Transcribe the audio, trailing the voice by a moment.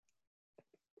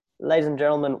Ladies and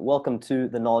gentlemen, welcome to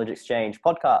the Knowledge Exchange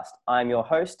podcast. I'm your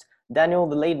host, Daniel,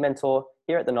 the lead mentor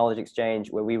here at the Knowledge Exchange,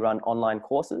 where we run online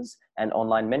courses and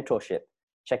online mentorship.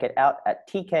 Check it out at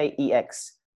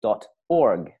tkex.org.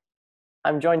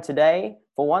 I'm joined today,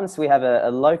 for once, we have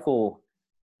a local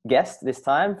guest this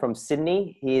time from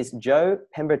Sydney. He is Joe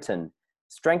Pemberton,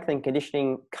 strength and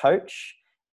conditioning coach.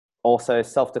 Also,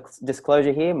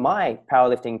 self-disclosure here, my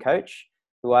powerlifting coach,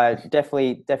 who I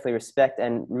definitely respect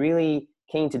and really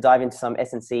keen to dive into some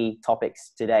S&C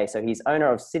topics today. So he's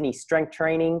owner of Sydney Strength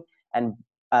Training and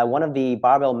one of the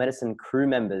Barbell Medicine crew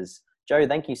members. Joe,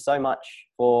 thank you so much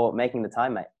for making the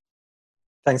time, mate.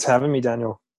 Thanks for having me,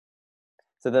 Daniel.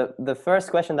 So the first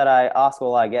question that I ask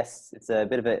all our guests, it's a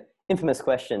bit of an infamous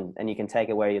question, and you can take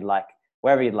it wherever you'd like.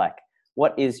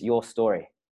 What is your story?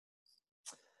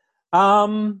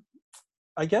 I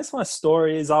guess my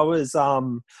story is I was,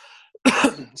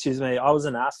 excuse me, I was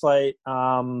an athlete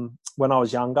when I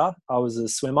was younger. I was a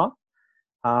swimmer.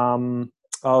 I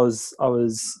was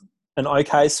an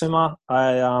okay swimmer.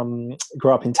 I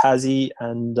grew up in Tassie,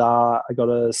 and I got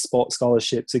a sports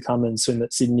scholarship to come and swim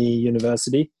at Sydney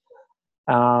University.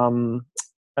 And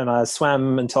I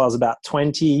swam until I was about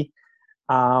 20.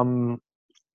 And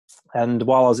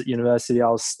while I was at university, I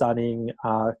was studying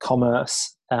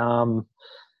commerce. And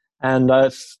I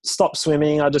stopped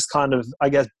swimming. I just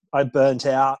I burnt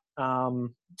out.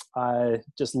 I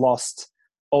just lost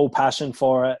all passion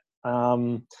for it.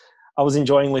 I was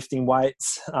enjoying lifting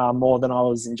weights more than I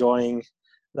was enjoying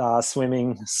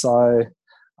swimming. So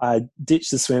I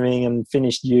ditched the swimming and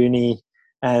finished uni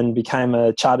and became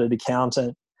a chartered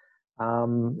accountant.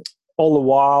 All the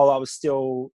while I was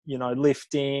still,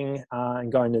 lifting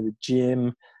and going to the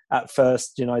gym. At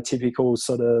first, typical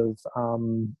sort of,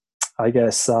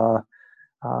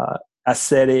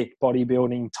 aesthetic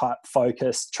bodybuilding type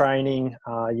focused training,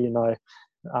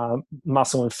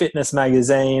 Muscle and Fitness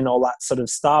magazine, all that sort of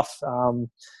stuff.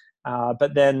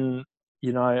 But then,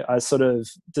 I sort of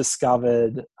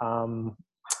discovered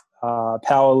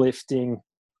powerlifting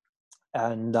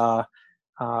and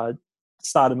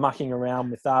started mucking around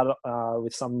with that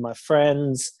with some of my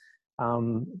friends.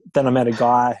 Then I met a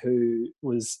guy who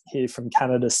was here from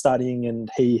Canada studying, and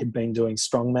he had been doing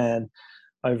strongman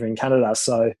over in Canada.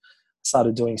 So I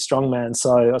started doing strongman.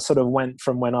 So I sort of went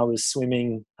from when I was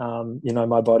swimming,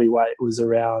 my body weight was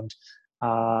around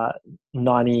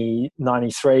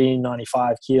 93,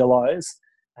 95 kilos.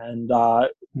 And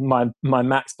my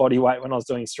max body weight when I was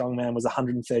doing strongman was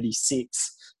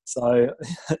 136. So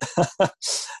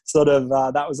sort of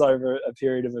that was over a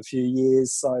period of a few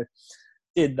years. So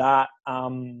did that,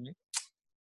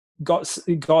 got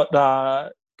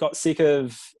sick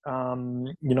of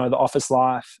the office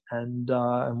life and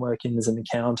working as an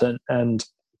accountant, and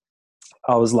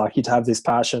I was lucky to have this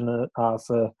passion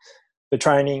for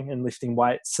training and lifting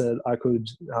weights that I could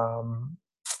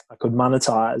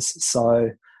monetize.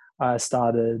 So I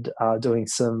started doing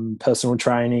some personal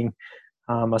training.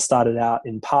 I started out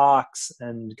in parks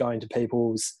and going to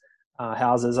people's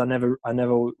houses. I never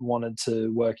wanted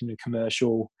to work in a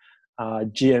commercial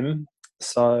gym.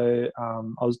 So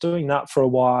I was doing that for a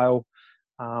while.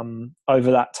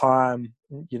 Over that time,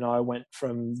 I went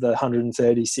from the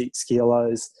 136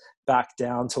 kilos back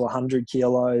down to 100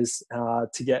 kilos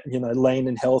to get, lean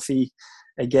and healthy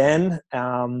again.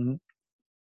 So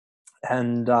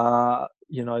I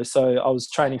was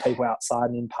training people outside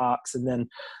and in parks. And then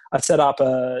I set up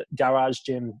a garage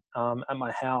gym at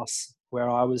my house where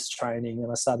I was training,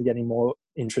 and I started getting more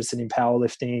interested in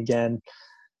powerlifting again.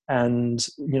 And,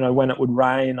 when it would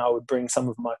rain, I would bring some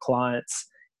of my clients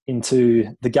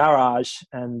into the garage,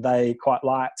 and they quite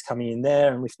liked coming in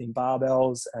there and lifting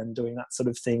barbells and doing that sort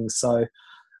of thing. So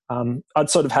I'd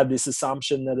sort of had this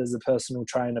assumption that as a personal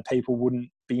trainer, people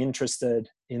wouldn't be interested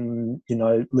in,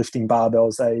 lifting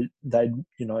barbells. They'd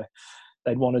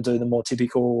want to do the more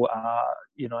typical,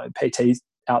 PT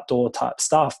outdoor type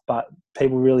stuff, but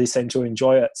people really seem to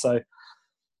enjoy it. So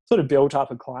sort of built up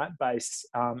a client base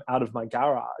out of my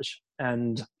garage,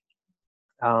 and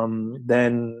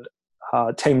then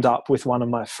teamed up with one of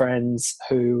my friends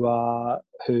who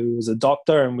was a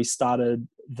doctor, and we started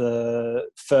the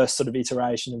first sort of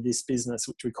iteration of this business,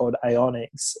 which we called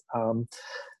Aonics.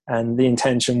 And the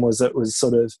intention was it was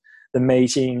sort of the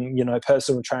meeting,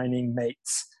 personal training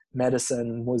meets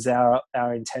medicine was our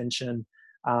intention.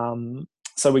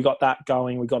 So we got that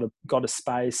going. We got a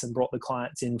space and brought the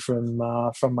clients in from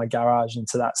my garage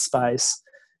into that space,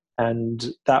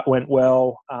 and that went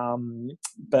well.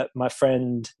 But my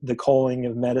friend, the calling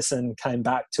of medicine came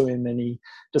back to him, and he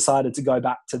decided to go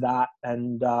back to that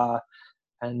and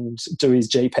do his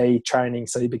GP training.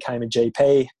 So he became a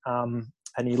GP.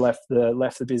 and he left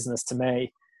the business to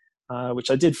me, which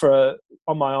I did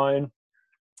on my own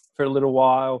for a little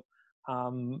while.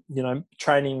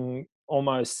 Training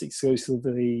almost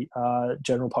exclusively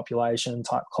general population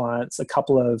type clients, a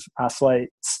couple of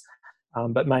athletes,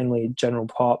 but mainly general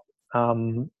pop,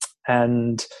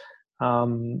 and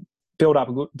built up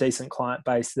a decent client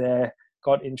base there.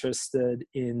 Got interested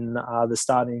in the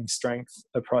starting strength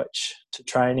approach to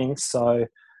training, so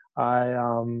I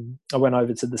went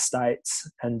over to the States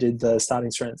and did the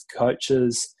starting strength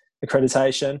coaches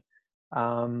accreditation,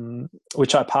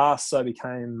 which I passed, so I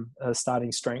became a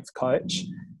starting strength coach.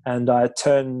 And I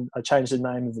changed the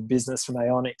name of the business from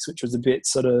Aonics, which was a bit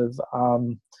sort of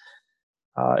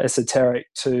esoteric,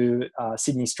 to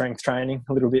Sydney Strength Training,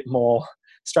 a little bit more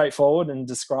straightforward and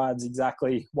describes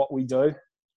exactly what we do.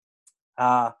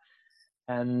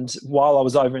 And while I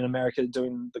was over in America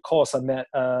doing the course, I met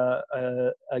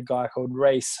a guy called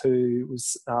Reese, who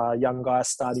was a young guy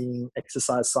studying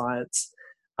exercise science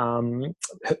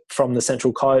from the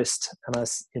Central Coast. And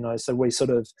so we sort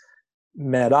of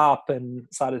met up and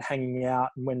started hanging out.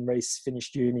 And when Reese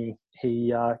finished uni,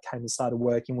 he came and started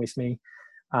working with me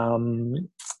at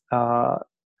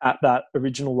that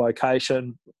original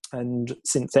location. And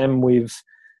since then we've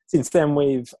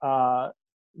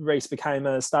Reese became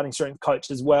a starting strength coach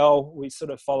as well. We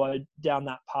sort of followed down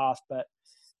that path, but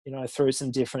through some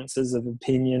differences of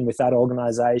opinion with that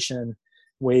organisation,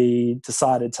 we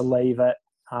decided to leave it,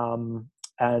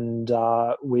 and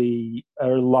we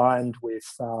are aligned with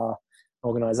an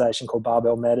organisation called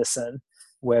Barbell Medicine,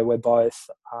 where we're both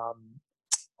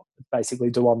basically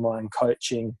do online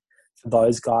coaching for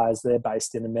those guys. They're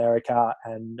based in America,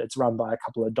 and it's run by a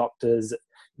couple of doctors.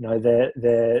 Their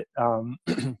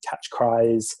catch cry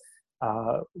is,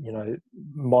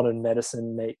 modern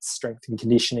medicine meets strength and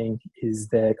conditioning is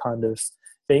their kind of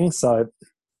thing. So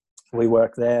we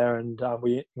work there, and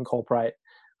we incorporate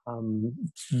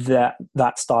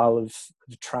that style of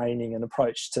training and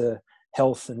approach to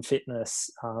health and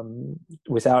fitness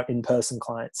with our in-person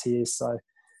clients here. So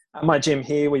at my gym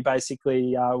here, we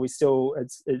basically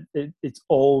it's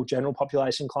all general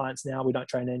population clients now. We don't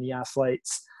train any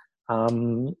athletes.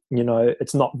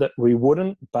 It's not that we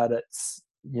wouldn't, but it's,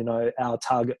 our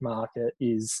target market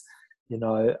is,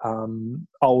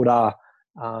 older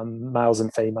males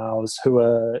and females who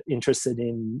are interested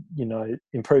in,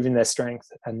 improving their strength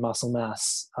and muscle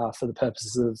mass for the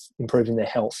purposes of improving their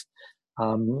health.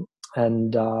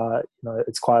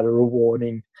 It's quite a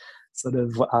rewarding sort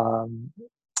of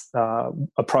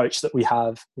approach that we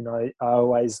have. I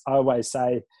always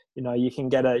say, you can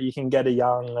get a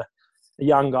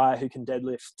young guy who can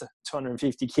deadlift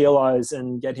 250 kilos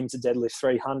and get him to deadlift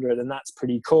 300, and that's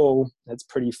pretty cool. It's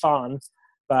pretty fun.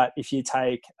 But if you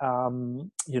take,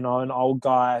 an old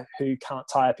guy who can't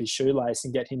tie up his shoelace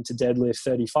and get him to deadlift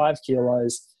 35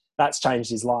 kilos, that's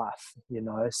changed his life.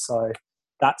 So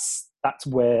that's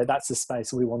the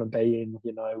space we want to be in.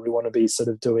 We want to be sort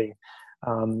of doing,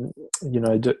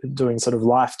 doing sort of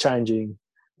life-changing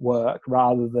work,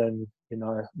 rather than,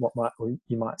 what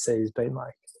you might see as being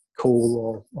like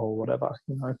cool or whatever.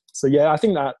 So yeah, I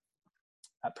think that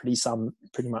pretty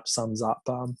much sums up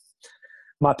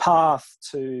my path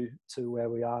to where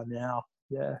we are now.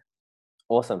 Yeah.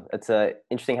 Awesome. It's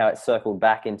interesting how it circled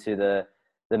back into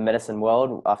the medicine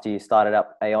world after you started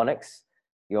up Aonics.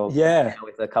 You're now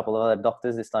with a couple of other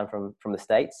doctors, this time from the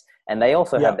States, and they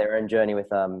also had their own journey with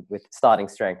starting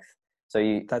strength.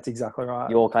 So that's exactly right.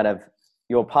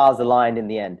 Your paths aligned in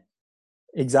the end.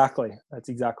 Exactly. That's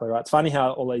exactly right. It's funny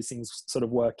how all these things sort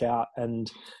of work out.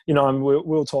 And,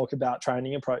 we'll talk about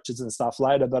training approaches and stuff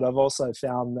later, but I've also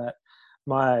found that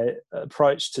my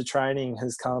approach to training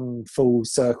has come full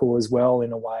circle as well,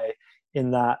 in a way,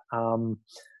 in that,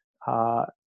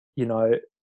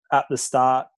 at the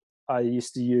start, I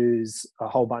used to use a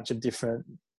whole bunch of different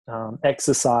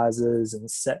exercises and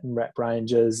set and rep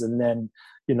ranges. And then,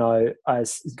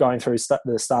 going through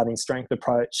the starting strength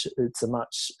approach, it's a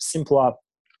much simpler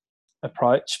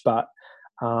approach. But,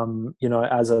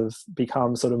 as I've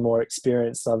become sort of more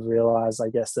experienced, I've realized, I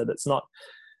guess, that it's not,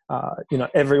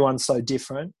 everyone's so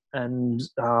different. And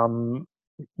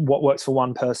what works for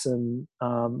one person,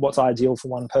 what's ideal for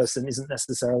one person isn't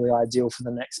necessarily ideal for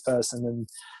the next person. And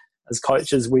as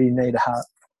coaches, we need to have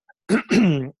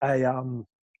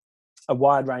a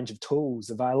wide range of tools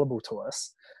available to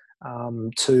us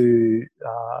to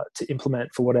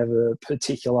implement for whatever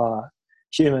particular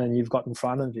human you've got in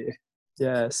front of you.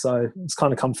 Yeah, so it's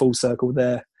kind of come full circle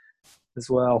there as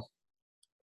well.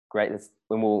 Great.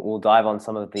 When we'll dive on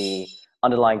some of the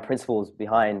underlying principles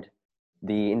behind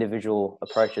the individual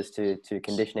approaches to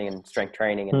conditioning and strength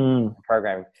training and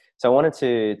programming. So I wanted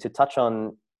to touch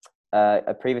on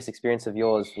a previous experience of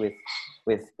yours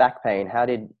with back pain.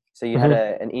 So you had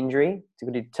an injury. So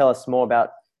could you tell us more about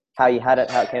how you had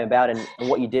it, how it came about, and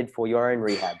what you did for your own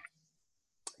rehab?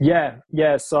 Yeah.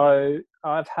 So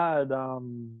I've had,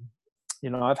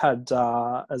 I've had,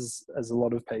 as a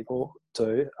lot of people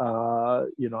do, on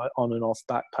and off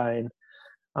back pain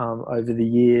over the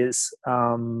years.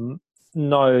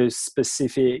 No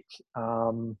specific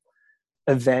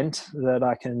event that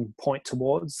I can point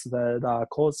towards that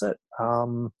caused it.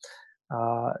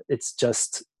 It's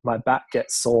just my back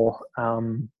gets sore.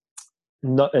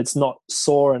 It's not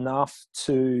sore enough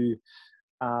to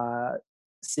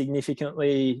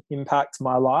significantly impact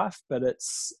my life, but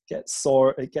gets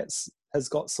sore. Has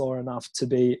got sore enough to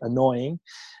be annoying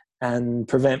and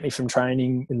prevent me from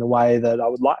training in the way that I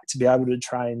would like to be able to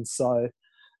train. So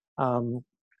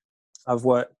I've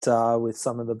worked with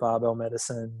some of the barbell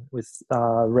medicine with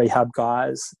rehab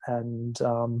guys, and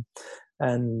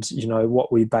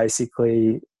what we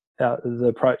basically the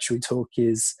approach we took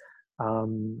is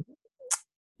to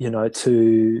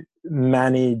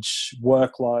manage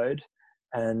workload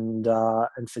and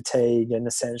fatigue, and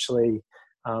essentially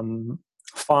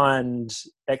find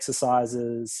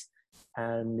exercises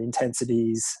and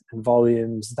intensities and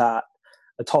volumes that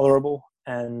are tolerable,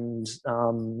 and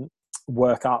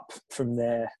work up from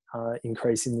there,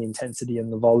 increasing the intensity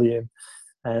and the volume.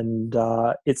 And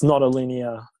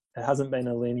it hasn't been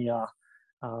a linear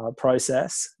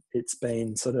process. It's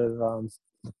been sort of,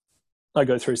 I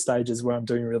go through stages where I'm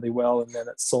doing really well, and then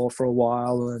it's sore for a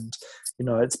while, and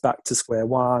it's back to square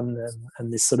one,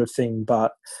 and this sort of thing.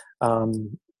 But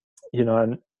and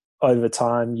over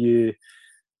time you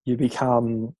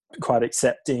become quite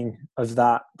accepting of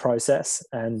that process.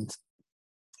 And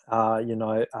at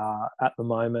the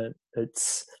moment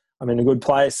I'm in a good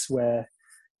place where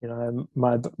I'm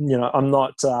not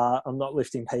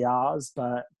lifting PRs,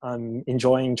 but I'm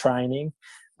enjoying training.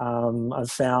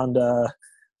 I've found a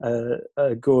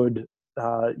good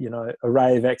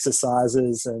array of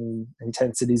exercises and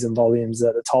intensities and volumes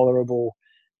that are tolerable,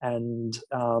 and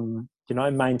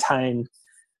maintain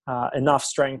enough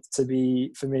strength for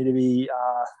me to be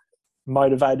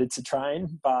motivated to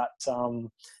train, but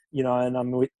and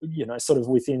I'm sort of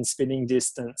within spitting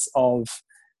distance of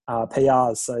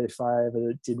PRs. So if I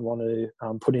ever did want to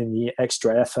put in the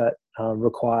extra effort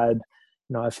required,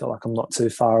 I feel like I'm not too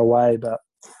far away. But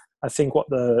I think what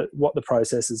the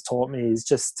process has taught me is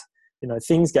just,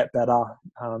 things get better.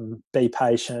 Be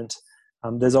patient.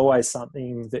 There's always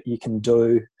something that you can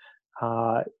do,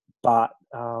 but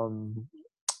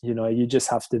you just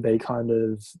have to be kind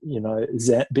of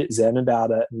bit zen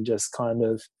about it, and just kind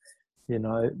of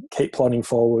keep plodding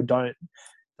forward. Don't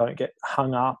get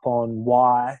hung up on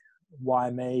why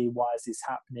me, why is this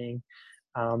happening,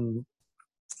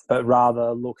 but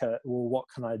rather look at, well, what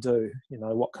can I do?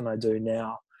 What can I do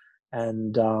now?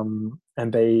 And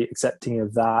be accepting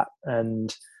of that.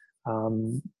 And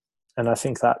I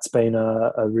think that's been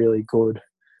a really good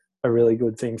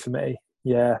thing for me.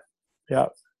 Yeah.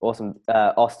 Awesome.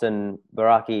 Austin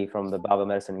Baraki from the Barbell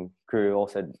Medicine crew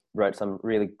also wrote some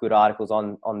really good articles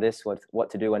on this, what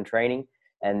to do when training.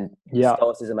 And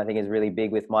stoicism, I think, is really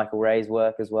big with Michael Ray's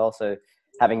work as well. So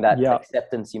having that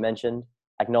acceptance you mentioned,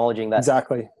 acknowledging that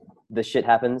exactly the shit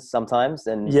happens sometimes,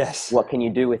 and yes, what can you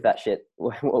do with that shit?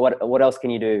 What else can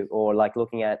you do? Or like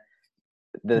looking at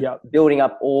the building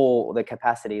up all the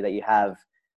capacity that you have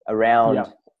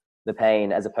around the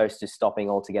pain, as opposed to stopping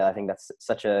altogether. I think that's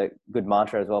such a good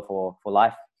mantra as well for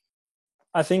life.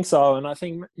 I think so. And I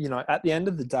think, at the end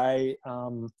of the day,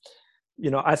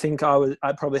 I think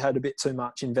I probably had a bit too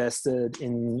much invested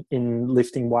in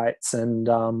lifting weights, and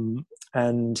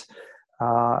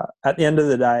at the end of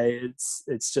the day,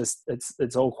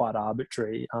 it's all quite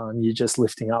arbitrary. You're just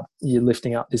lifting up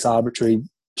this arbitrary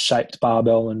shaped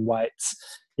barbell and weights,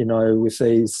 with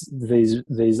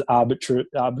these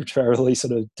arbitrarily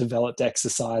sort of developed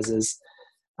exercises.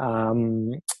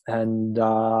 And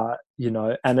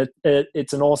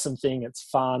it's an awesome thing. It's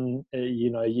fun.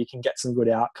 You can get some good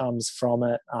outcomes from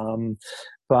it.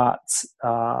 But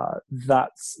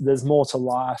there's more to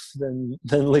life than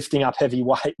lifting up heavy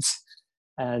weights.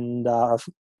 And at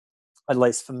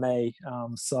least for me,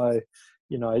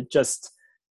 just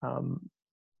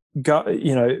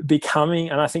becoming,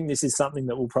 and I think this is something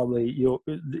that will probably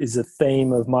is a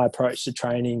theme of my approach to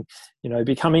training,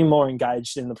 becoming more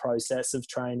engaged in the process of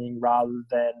training rather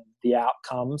than the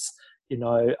outcomes,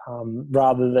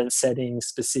 rather than setting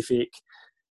specific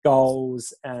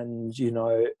goals and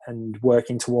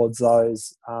working towards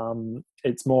those.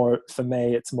 It's more, for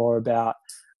me, it's more about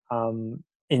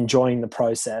enjoying the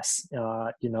process,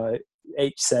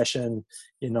 each session,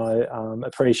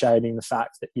 appreciating the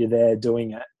fact that you're there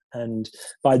doing it. And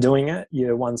by doing it,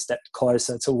 you're one step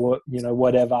closer to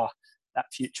whatever that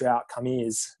future outcome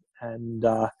is. And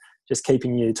just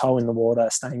keeping your toe in the water,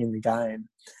 staying in the game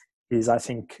is, I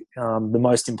think, the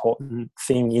most important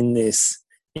thing in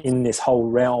this whole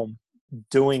realm.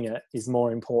 Doing it is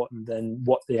more important than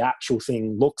what the actual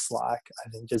thing looks like. I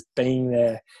think just being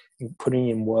there and putting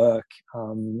in work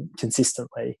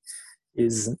consistently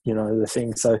is, the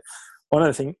thing. So one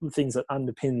of the things that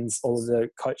underpins all of the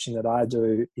coaching that I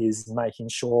do is making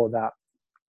sure that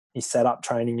you set up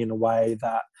training in a way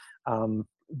that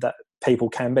that people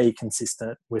can be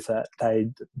consistent with it.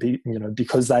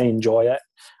 Because they enjoy it.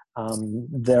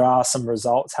 There are some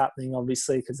results happening,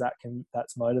 obviously, because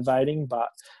that's motivating, but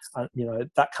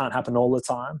that can't happen all the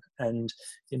time. And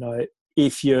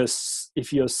if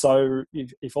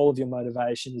all of your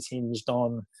motivation is hinged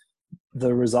on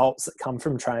the results that come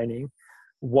from training,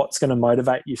 what's going to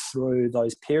motivate you through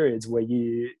those periods where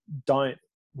you don't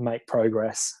make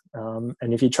progress? And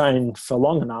if you train for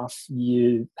long enough,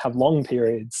 you have long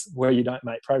periods where you don't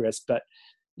make progress, but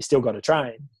you still got to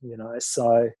train.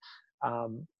 So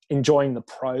enjoying the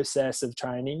process of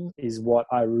training is what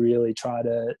I really try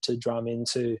to drum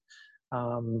into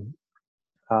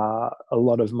a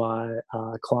lot of my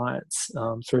clients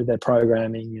through their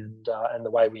programming and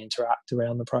the way we interact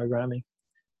around the programming.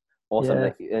 Awesome.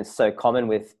 Yeah. It's so common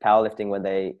with powerlifting when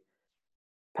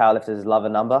powerlifters love a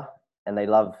number and they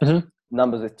love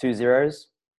numbers with 2 zeros.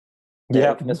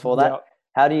 They're infamous for that. Yep.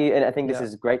 How do you, and I think this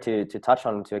is great to touch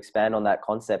on, to expand on that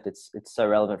concept. It's so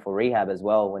relevant for rehab as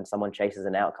well. When someone chases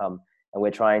an outcome and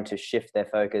we're trying to shift their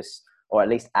focus, or at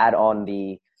least add on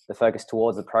the focus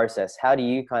towards the process, how do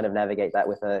you kind of navigate that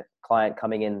with a client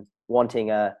coming in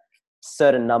wanting a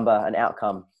certain number, an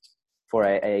outcome for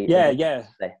a day?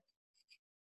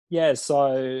 Yeah.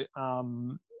 So,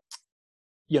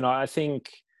 I think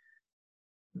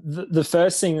the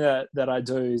first thing that I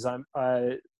do is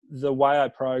the way I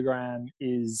program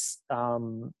is,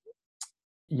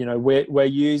 we're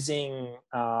using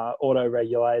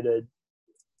auto-regulated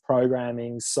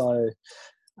programming. So,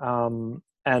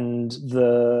 and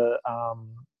the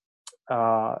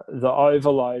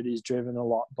overload is driven a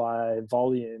lot by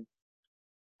volume,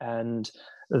 and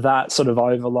that sort of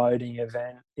overloading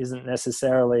event isn't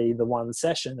necessarily the one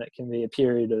session. It can be a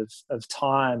period of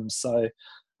time. So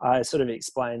I sort of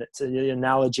explain it to the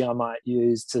analogy I might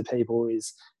use to people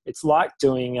is it's like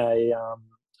doing a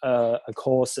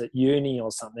course at uni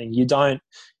or something. You don't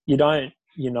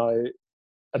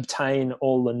obtain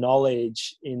all the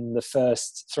knowledge in the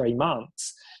first 3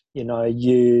 months.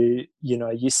 You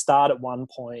start at one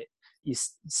point, you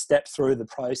step through the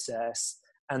process,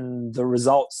 and the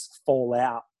results fall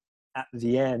out at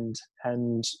the end.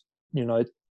 And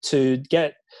to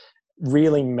get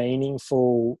really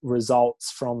meaningful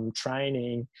results from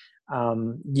training,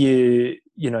 you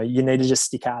need to just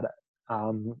stick at it.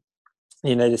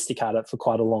 You need to stick at it for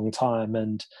quite a long time,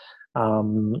 and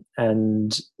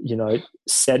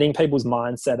setting people's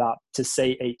mindset up to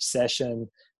see each session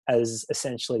as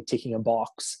essentially ticking a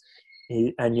box,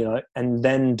 and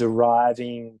then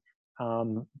deriving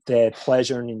their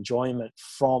pleasure and enjoyment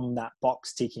from that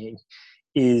box ticking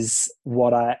is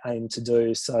what I aim to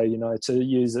do. So, to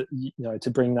use it,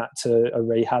 to bring that to a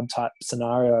rehab type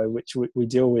scenario, which we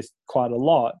deal with quite a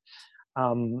lot,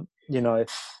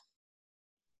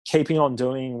 keeping on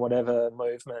doing whatever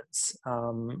movements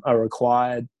are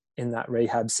required in that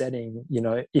rehab setting.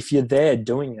 If you're there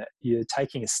doing it, you're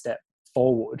taking a step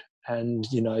forward, and,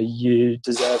 you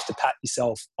deserve to pat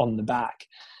yourself on the back.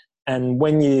 And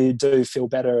when you do feel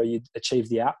better, or you achieve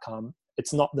the outcome,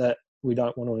 it's not that we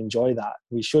don't want to enjoy that.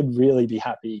 We should really be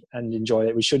happy and enjoy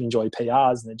it. We should enjoy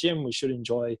PRs in the gym. We should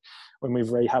enjoy when we've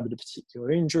rehabbed a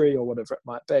particular injury or whatever it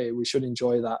might be. We should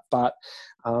enjoy that. But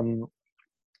the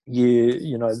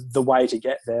way to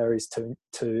get there is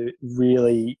to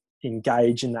really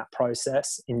engage in that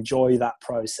process, enjoy that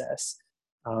process,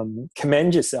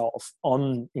 commend yourself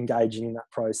on engaging in that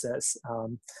process,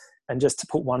 and just to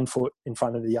put one foot in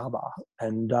front of the other.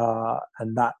 And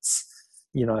that's,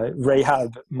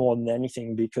 rehab more than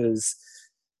anything, because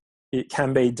it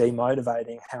can be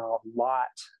demotivating how light,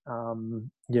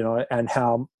 and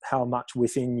how much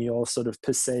within your sort of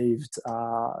perceived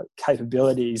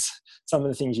capabilities some of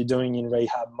the things you're doing in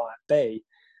rehab might be.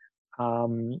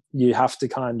 You have to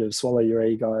kind of swallow your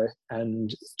ego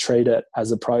and treat it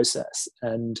as a process,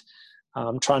 and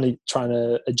trying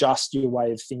to adjust your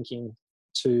way of thinking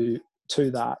to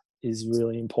that is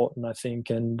really important, I think.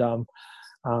 And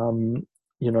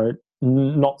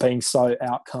not being so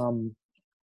outcome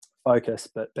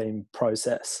focused, but being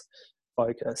process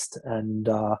focused, and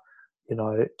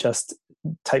just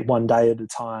take one day at a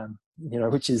time.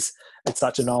 Which is, it's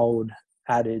such an old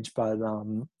adage, but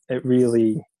it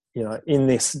really, in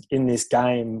this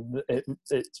game, it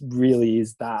really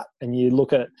is that. And you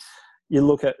look at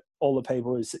all the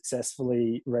people who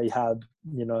successfully rehab,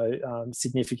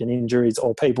 significant injuries,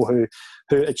 or people who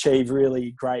achieve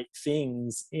really great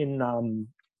things in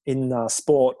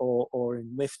sport or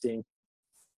in lifting,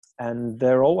 and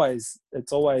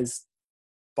it's always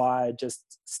by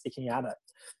just sticking at it,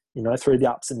 through the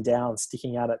ups and downs,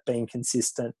 sticking at it, being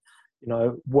consistent,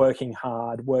 working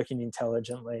hard, working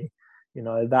intelligently.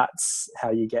 That's how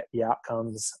you get the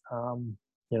outcomes.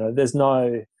 There's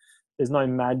no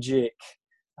magic.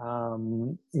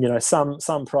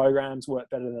 Some programs work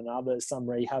better than others. Some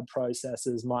rehab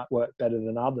processes might work better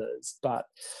than others, but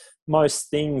most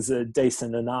things are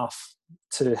decent enough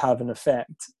to have an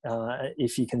effect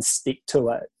if you can stick to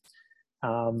it.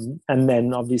 And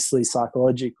then obviously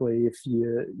psychologically, if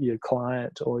your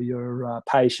client or your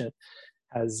patient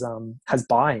has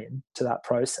buy-in to that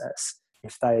process,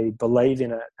 if they believe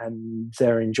in it and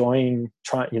they're enjoying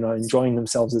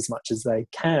themselves as much as they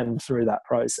can through that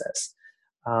process,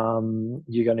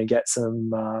 you're going to get some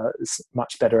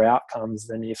much better outcomes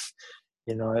than if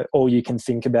all you can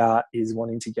think about is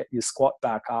wanting to get your squat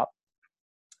back up,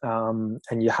 and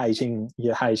you're hating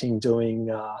doing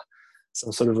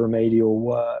some sort of remedial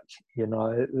work.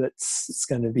 It's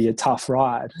going to be a tough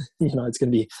ride. It's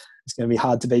going to be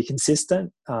hard to be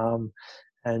consistent,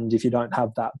 and if you don't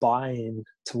have that buy-in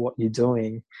to what you're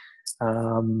doing,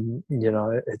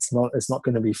 it's not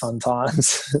going to be fun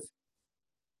times.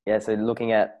 Yeah, so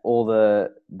looking at all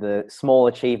the small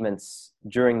achievements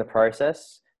during the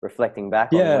process, reflecting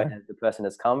back on where the person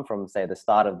has come from, say the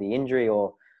start of the injury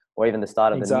or even the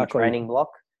start of the new training block,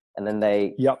 and then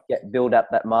they build up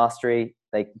that mastery.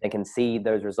 They can see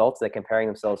those results. They're comparing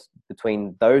themselves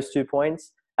between those 2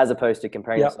 points, as opposed to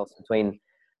comparing themselves between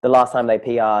the last time they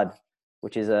PR'd,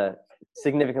 which is a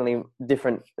significantly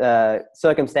different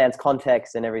circumstance,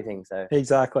 context, and everything. So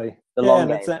exactly, the long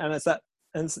game.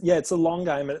 It's a long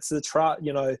game, and it's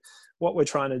the what we're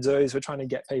trying to do is we're trying to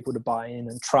get people to buy in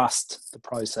and trust the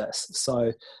process.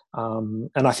 So,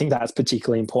 and I think that's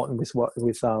particularly important with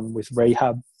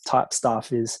rehab type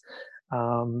stuff, is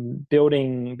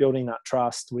building that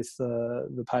trust with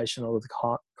the patient or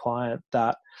the client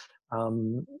that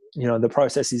the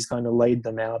process is going to lead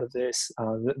them out of this.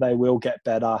 That they will get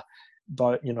better,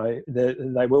 but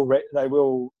they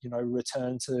will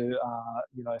return to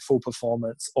full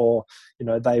performance, or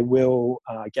they will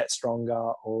get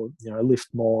stronger, or lift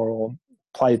more, or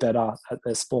play better at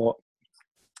their sport.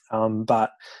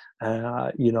 But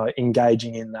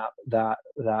engaging in that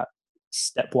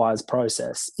stepwise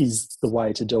process is the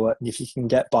way to do it. And if you can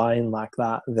get buy-in like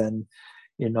that, then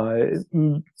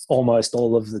almost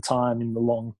all of the time in the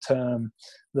long term,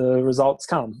 the results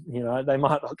come. They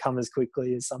might not come as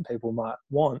quickly as some people might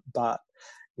want, but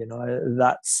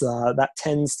that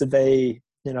tends to be,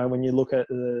 when you look at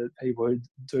the people who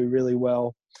do really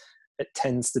well, it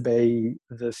tends to be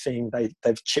the thing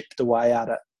they've chipped away at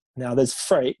it. Now there's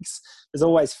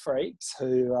always freaks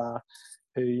who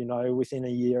within a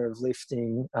year of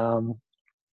lifting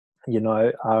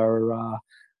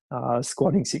are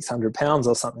squatting 600 pounds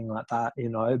or something like that,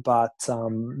 but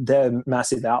they're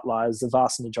massive outliers. The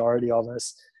vast majority of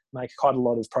us make quite a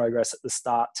lot of progress at the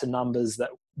start to numbers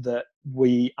that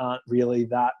we aren't really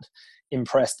that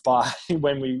impressed by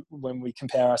when we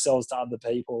compare ourselves to other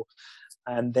people.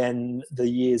 And then the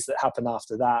years that happen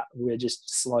after that, we're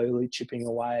just slowly chipping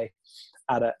away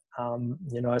at it.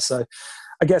 So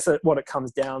I guess what it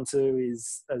comes down to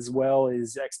is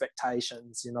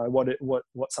expectations,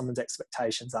 what someone's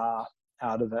expectations are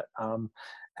out of it.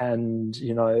 And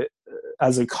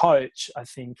as a coach, I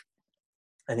think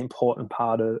an important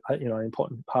part of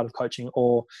coaching,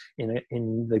 or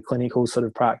in the clinical sort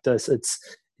of practice, it's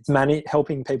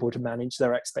helping people to manage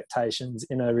their expectations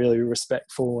in a really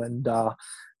respectful and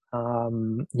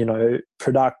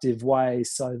productive way,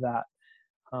 so that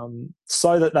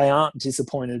they aren't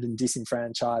disappointed and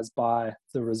disenfranchised by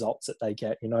the results that they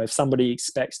get. If somebody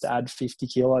expects to add 50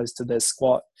 kilos to their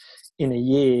squat in a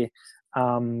year,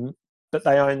 but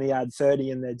they only add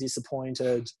 30 and they're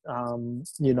disappointed,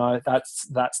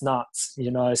 that's nuts.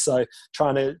 So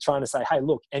trying to say, hey,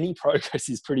 look, any progress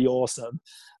is pretty awesome,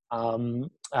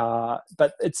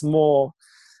 but it's more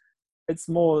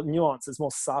nuanced, it's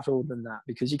more subtle than that,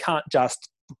 because you can't just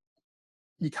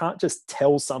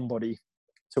tell somebody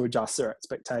to adjust their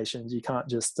expectations. You can't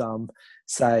just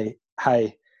say,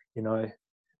 hey,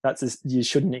 you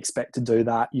shouldn't expect to do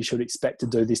that. You should expect to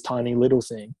do this tiny little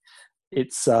thing.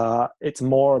 it's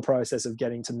more a process of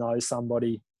getting to know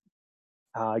somebody,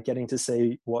 getting to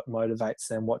see what motivates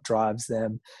them, what drives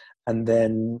them, and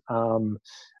then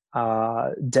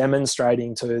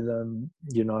demonstrating to them,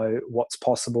 what's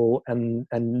possible, and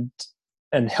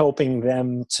helping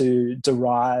them to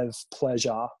derive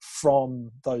pleasure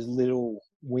from those little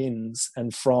wins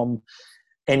and from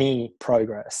any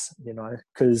progress,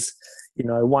 because,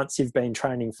 once you've been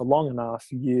training for long enough,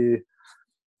 you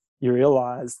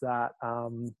realize that,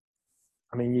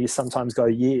 you sometimes go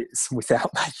years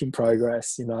without making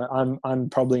progress. I'm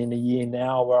probably in a year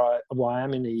now I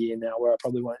am in a year now where I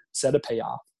probably won't set a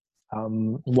PR.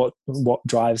 What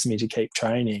drives me to keep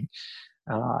training?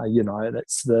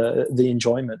 That's the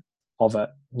enjoyment of it.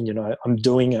 I'm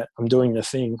doing it. I'm doing the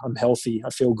thing. I'm healthy. I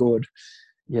feel good.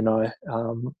 I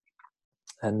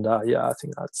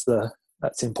think that's the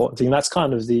important thing. That's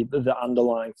kind of the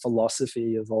underlying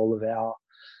philosophy of all of our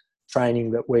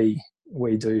training that we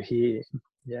do here.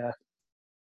 Yeah.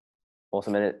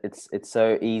 Awesome. And it's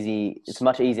so easy. It's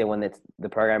much easier when the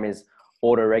program is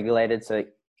auto-regulated. So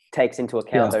it takes into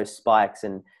account those spikes,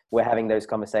 and we're having those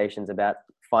conversations about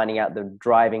finding out the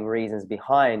driving reasons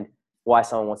behind why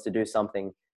someone wants to do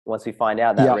something. Once we find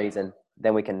out that reason,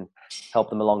 then we can help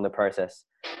them along the process.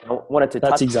 I wanted to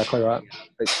touch exactly right.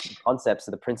 The concepts,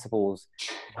 the principles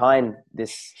behind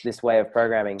this way of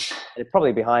programming, and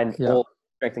probably behind all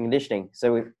strength and conditioning.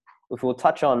 So if we'll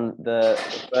touch on the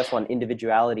first one,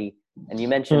 individuality, and you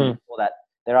mentioned before that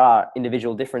there are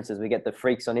individual differences. We get the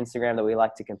freaks on Instagram that we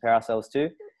like to compare ourselves to,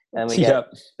 and we get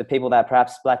the people that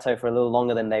perhaps plateau for a little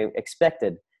longer than they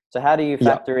expected. So how do you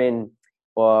factor in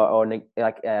or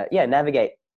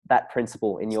navigate that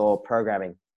principle in your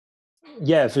programming?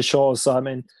 Yeah, for sure. So,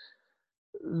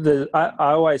 I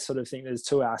always sort of think there's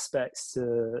two aspects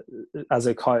as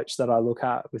a coach that I look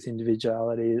at with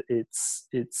individuality.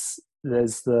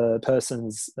 There's the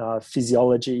person's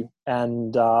physiology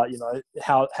and how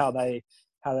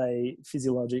they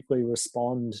physiologically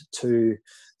respond to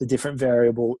the different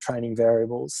training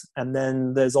variables, and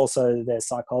then there's also their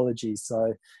psychology.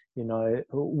 So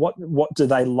what do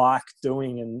they like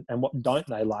doing and what don't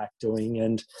they like doing?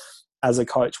 And as a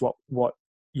coach, what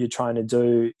you're trying to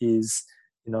do is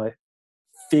you need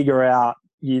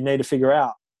to figure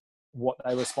out what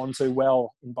they respond to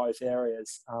well in both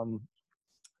areas,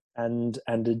 and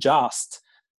adjust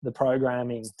the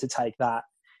programming to take that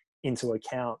into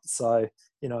account. So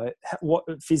what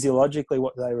physiologically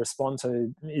what they respond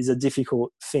to is a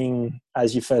difficult thing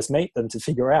as you first meet them to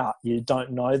figure out. You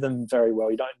don't know them very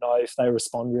well. You don't know if they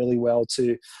respond really well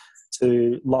to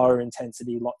lower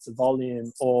intensity, lots of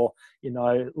volume, or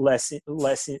less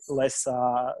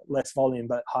volume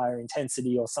but higher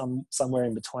intensity, or somewhere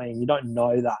in between. You don't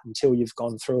know that until you've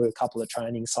gone through a couple of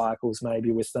training cycles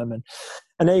maybe with them,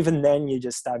 and even then you're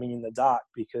just stabbing in the dark,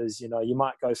 because you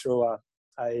might go through a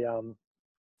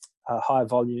high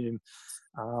volume,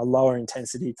 lower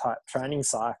intensity type training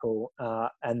cycle,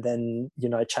 and then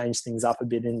change things up a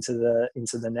bit into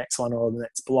the next one or the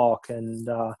next block, and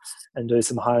do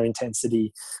some higher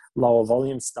intensity, lower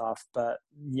volume stuff. But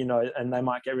and they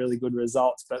might get really good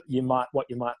results, but what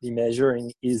you might be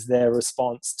measuring is their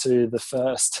response to the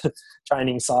first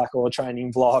training cycle or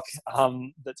training block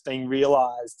that's being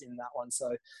realized in that one.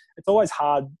 So it's always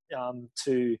hard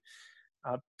to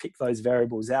pick those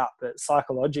variables out, but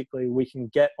psychologically we can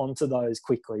get onto those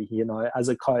quickly. As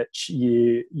a coach,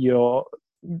 the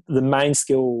main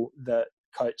skill that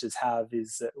coaches have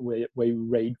is that we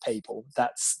read people.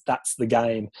 That's the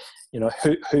game.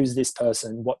 Who's this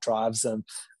person? What drives them?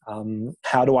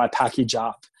 How do I package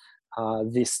up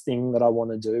this thing that I want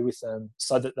to do with them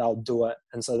so that they'll do it,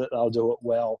 and so that they'll do it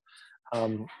well?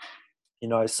 For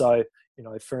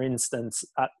instance,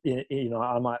 I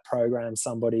might program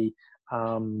somebody.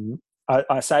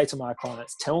 I say to my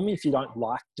clients, tell me if you don't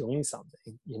like doing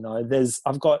something. There's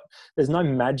no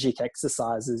magic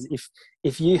exercises.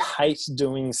 If you hate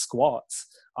doing squats,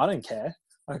 I don't care.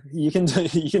 Like, you can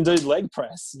do leg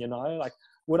press.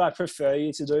 Would I prefer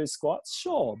you to do squats?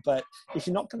 Sure, but if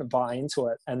you're not going to buy into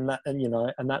it, and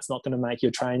that's not going to make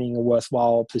your training a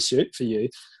worthwhile pursuit for you,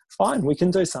 fine, we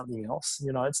can do something else.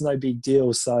 It's no big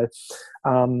deal. So,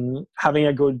 having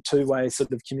a good two-way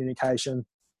sort of communication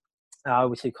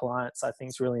with your clients, I think,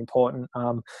 is really important.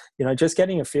 Just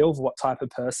getting a feel of what type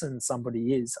of person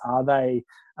somebody is. Are they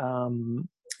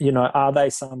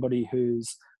somebody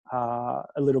who's a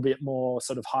little bit more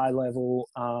sort of high level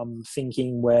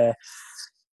thinking, where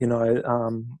where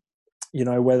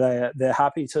they're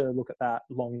happy to look at that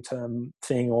long term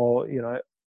thing, or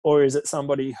or is it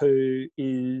somebody who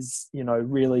is,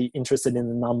 really interested in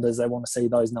the numbers? They want to see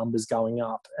those numbers going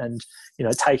up, and,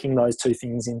 taking those two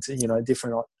things into,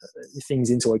 different things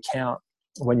into account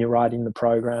when you're writing the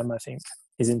program, I think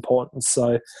is important.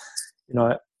 So,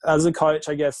 as a coach,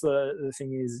 I guess the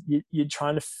thing is you're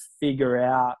trying to figure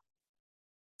out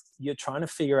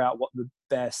what the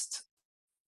best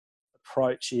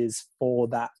approach is for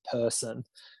that person,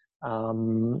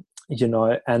 and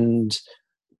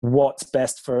what's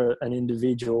best for an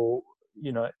individual,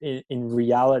 in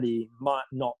reality might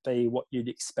not be what you'd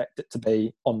expect it to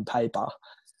be on paper.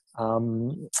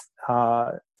 And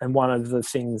one of the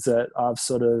things that I've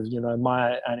sort of,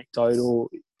 my anecdotal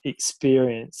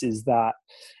experience is that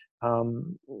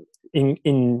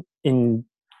in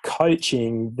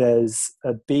coaching, there's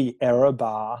a big error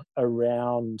bar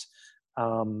around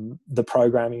the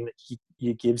programming that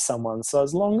you give someone. So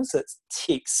as long as it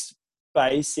ticks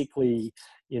basically,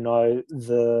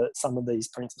 some of these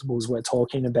principles we're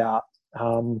talking about,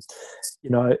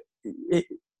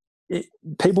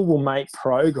 people will make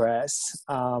progress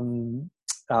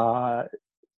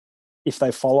if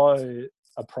they follow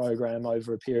a program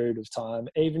over a period of time,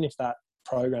 even if that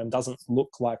program doesn't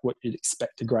look like what you'd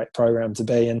expect a great program to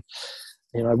be. And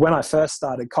when I first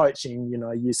started coaching,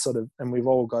 you sort of, and we've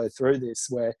all go through this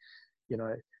where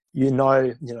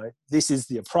this is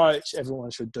the approach,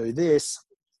 everyone should do this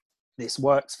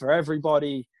works for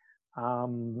everybody.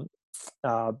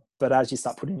 But as you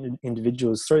start putting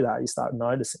individuals through that, you start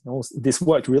noticing, this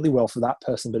worked really well for that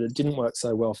person, but it didn't work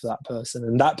so well for that person,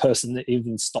 and that person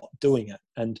even stopped doing it.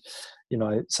 And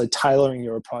so tailoring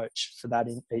your approach for that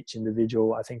in each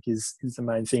individual, I think, is the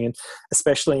main thing. And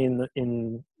especially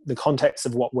in the context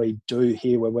of what we do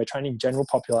here, where we're training general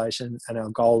population and our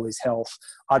goal is health,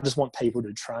 I just want people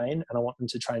to train, and I want them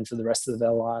to train for the rest of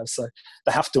their lives. So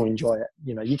they have to enjoy it.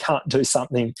 You can't do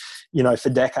something, for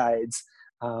decades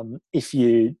if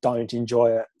you don't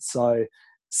enjoy it. So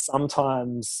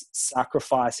sometimes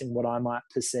sacrificing what I might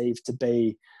perceive to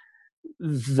be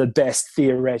the best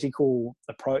theoretical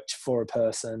approach for a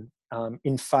person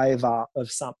in favor of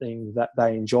something that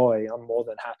they enjoy, I'm more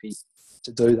than happy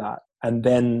to do that. And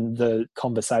then the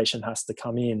conversation has to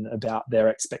come in about their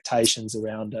expectations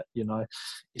around it.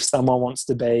 If someone wants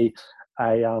to be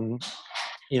a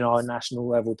national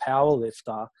level power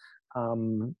lifter,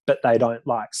 but they don't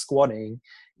like squatting,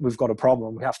 we've got a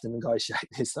problem. We have to negotiate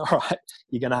this. All right,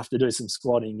 you're going to have to do some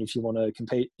squatting if you want to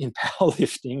compete in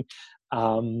powerlifting.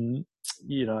 And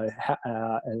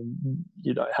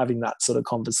having that sort of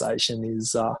conversation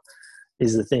is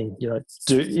the thing.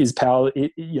 Do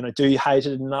you hate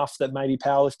it enough that maybe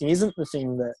powerlifting isn't the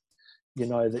thing that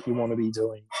that you want to be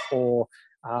doing, or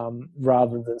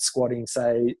rather than squatting,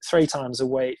 say 3 times a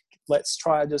week, let's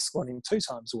try just squatting 2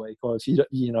 times a week. Or if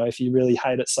if you really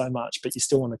hate it so much but you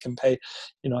still want to compete,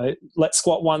 let's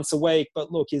squat once a week.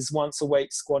 But look, is once a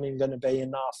week squatting going to be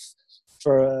enough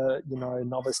for a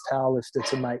novice powerlifter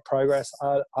to make progress?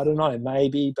 I don't know,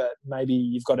 maybe, but maybe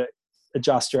you've got to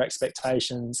adjust your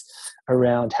expectations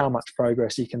around how much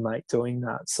progress you can make doing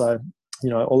that. So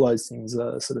all those things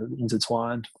are sort of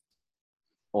intertwined.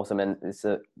 Awesome. And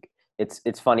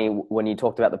it's funny when you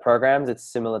talked about the programs, it's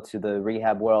similar to the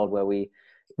rehab world where we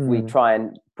try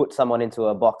and put someone into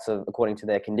a box according to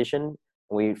their condition, and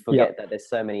we forget that there's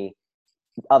so many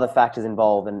other factors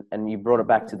involved. And you brought it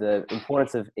back to the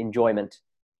importance of enjoyment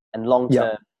and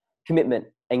long-term commitment,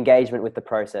 engagement with the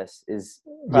process is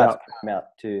perhaps paramount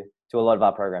to a lot of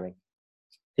our programming.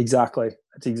 Exactly.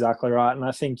 That's exactly right. And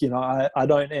I think, I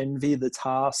don't envy the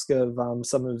task of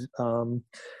some of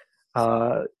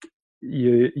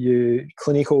you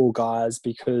clinical guys,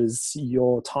 because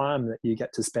your time that you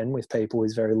get to spend with people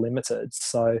is very limited.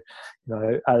 So,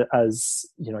 as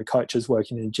coaches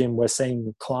working in a gym, we're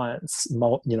seeing clients,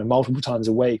 multiple times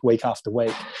a week, week after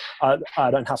week. I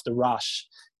don't have to rush.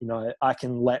 I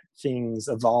can let things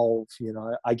evolve.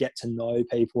 I get to know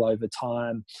people over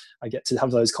time. I get to have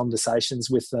those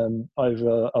conversations with them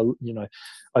over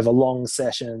long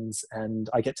sessions, and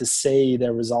I get to see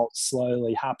their results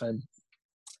slowly happen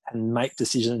and make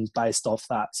decisions based off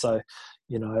that. So,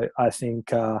 I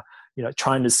think,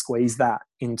 trying to squeeze that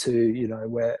into,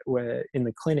 where in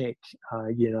the clinic,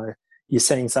 you're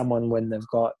seeing someone when they've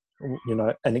got,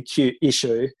 an acute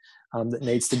issue that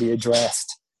needs to be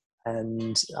addressed.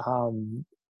 And,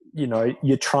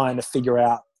 you're trying to figure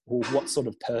out, well, what sort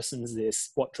of person is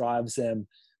this? What drives them?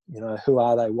 Who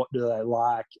are they? What do they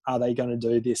like? Are they going to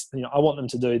do this? I want them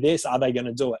to do this. Are they going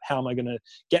to do it? How am I going to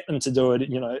get them to do it?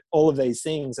 All of these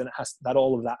things, and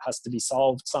all of that has to be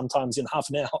solved sometimes in half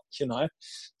an hour,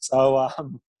 So I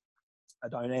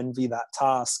don't envy that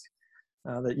task.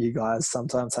 that you guys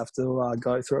sometimes have to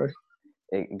go through.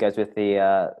 It goes with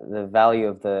the value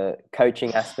of the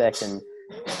coaching aspect and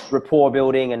rapport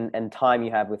building and time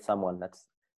you have with someone. That's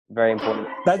very important.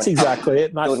 That's exactly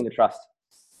it. Building the trust.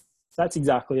 That's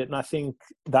exactly it. And I think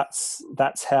that's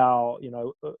how,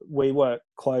 we work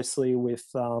closely with,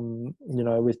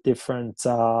 with different,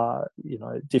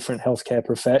 different healthcare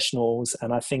professionals.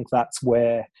 And I think that's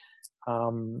where,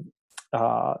 you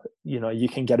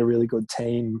can get a really good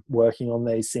team working on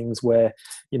these things, where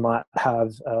you might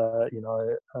have, a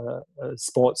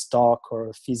sports doc or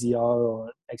a physio or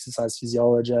an exercise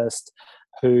physiologist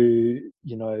who,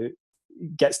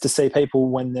 gets to see people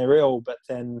when they're ill, but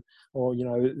then, or,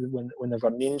 when they've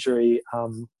got an injury,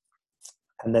 and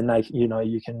then they,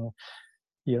 you can,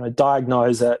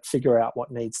 diagnose it, figure out what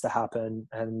needs to happen,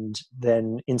 and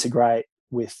then integrate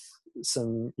with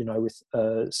some, with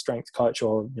a strength coach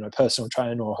or, personal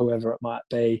trainer or whoever it might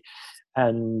be.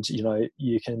 And,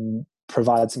 you can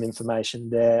provide some information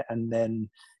there, and then,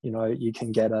 you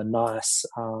can get a nice,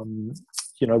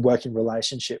 working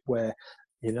relationship where,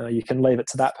 you can leave it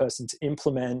to that person to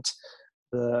implement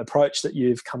the approach that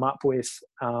you've come up with,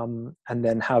 and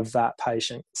then have that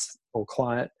patient or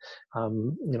client,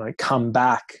 come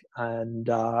back, and,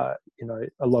 a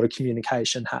lot of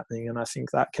communication happening. And I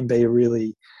think that can be a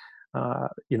really,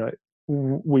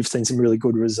 we've seen some really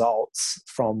good results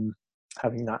from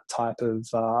having that type of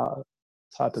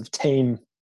team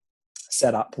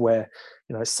set up, where,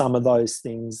 some of those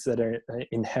things that are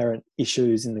inherent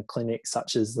issues in the clinic,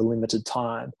 such as the limited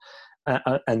time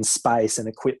and space and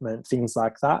equipment, things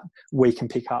like that, we can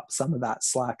pick up some of that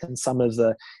slack, and some of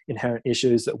the inherent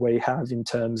issues that we have in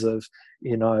terms of,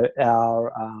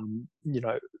 our,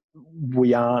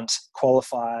 we aren't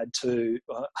qualified to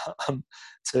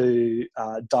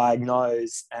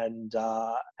diagnose and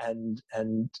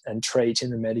treat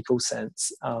in a medical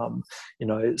sense.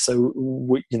 So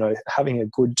we, having a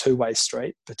good two-way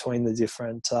street between the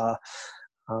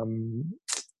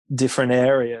different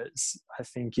areas, I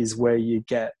think, is where you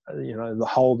get, the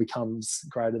whole becomes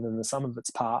greater than the sum of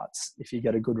its parts if you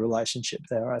get a good relationship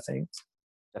there, I think.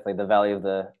 Definitely the value of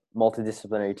the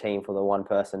multidisciplinary team for the one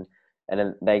person. And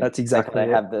then they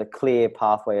have the clear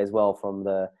pathway as well, from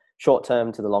the short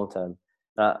term to the long term.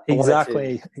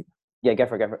 Exactly. Go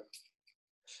for it.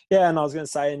 Yeah, and I was going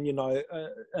to say, I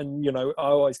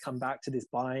always come back to this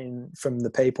buy-in from the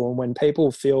people. And when they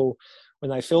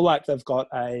feel like they've got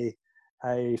a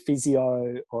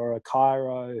physio or a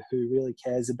chiro who really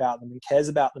cares about them, and cares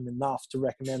about them enough to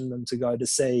recommend them to go to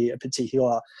see a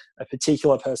particular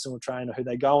personal trainer who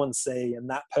they go and see, and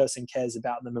that person cares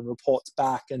about them and reports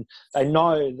back, and they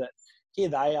know that here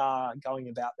they are going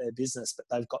about their business, but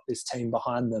they've got this team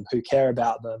behind them who care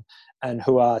about them and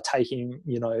who are taking,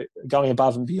 going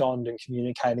above and beyond and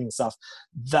communicating stuff,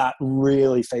 that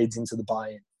really feeds into the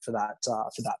buy-in for that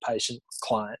patient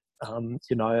client, and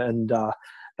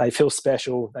they feel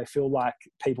special. They feel like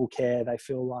people care. They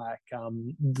feel like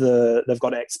they've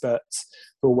got experts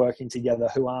who are working together,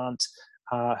 who aren't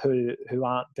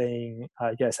being,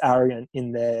 I guess, arrogant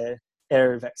in their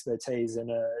area of expertise,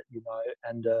 and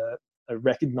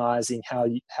recognizing how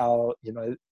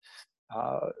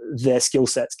their skill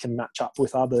sets can match up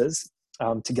with others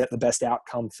to get the best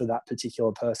outcome for that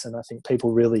particular person. I think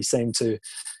people really seem to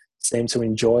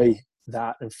enjoy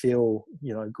that and feel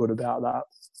good about that.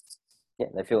 Yeah,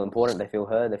 they feel important, they feel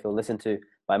heard, they feel listened to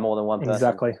by more than one person.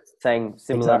 Exactly. Saying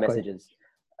similar messages.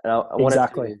 And I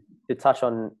wanted to touch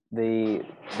on the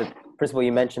principle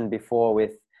you mentioned before,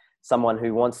 with someone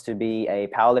who wants to be a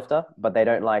powerlifter, but they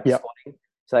don't like squatting.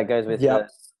 So that goes with the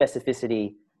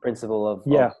specificity principle of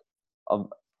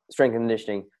strength and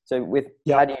conditioning. So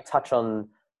how do you touch on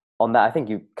that? I think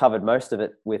you covered most of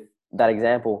it with that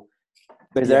example.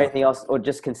 But is there anything else, or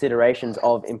just considerations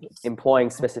of employing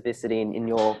specificity in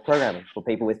your programming for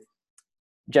people with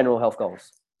general health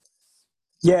goals?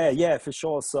 Yeah, for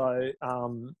sure. So,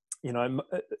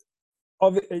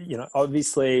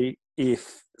 obviously,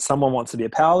 if someone wants to be a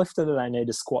powerlifter, they need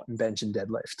to squat and bench and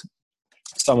deadlift.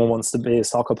 If someone wants to be a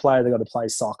soccer player, they've got to play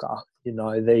soccer. We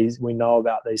know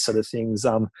about these sort of things.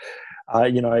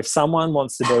 If someone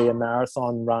wants to be a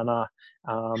marathon runner,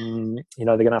 they're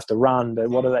going to have to run, but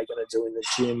what are they going to do in the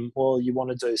gym? Well, you want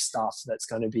to do stuff that's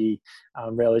going to be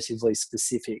relatively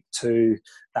specific to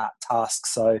that task.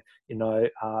 So,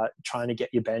 trying to get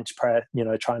your bench press,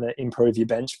 trying to improve your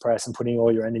bench press and putting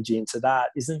all your energy into that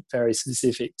isn't very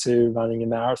specific to running a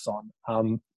marathon.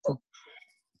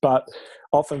 But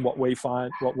often what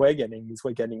we're getting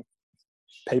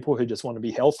people who just want to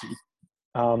be healthy.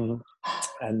 And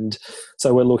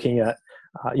so we're looking at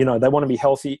they want to be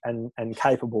healthy and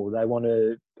capable. They want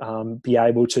to be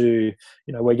able to,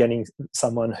 we're getting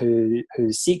someone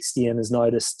who's 60 and has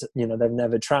noticed, they've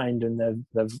never trained and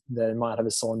they might have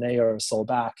a sore knee or a sore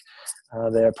back.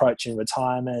 They're approaching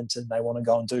retirement and they want to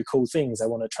go and do cool things. They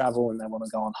want to travel and they want to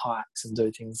go on hikes and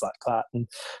do things like that. And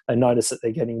they notice that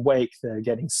they're getting weak, they're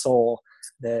getting sore.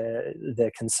 They're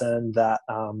concerned that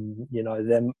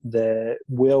their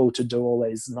will to do all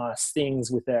these nice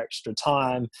things with their extra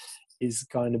time is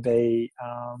going to be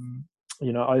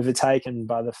overtaken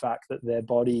by the fact that their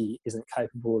body isn't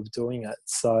capable of doing it.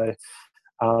 So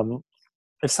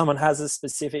if someone has a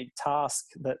specific task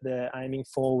that they're aiming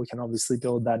for, we can obviously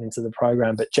build that into the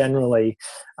program. But generally,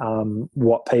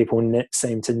 what people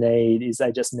seem to need is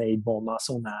they just need more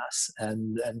muscle mass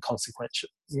and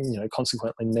consequently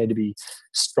need to be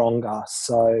stronger.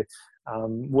 So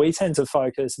we tend to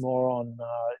focus more on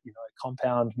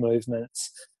compound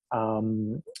movements,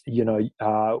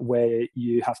 where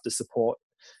you have to support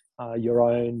your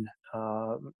own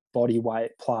body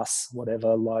weight plus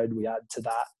whatever load we add to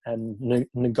that, and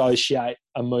negotiate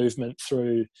a movement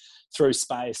through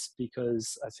space,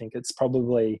 because I think it's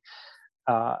probably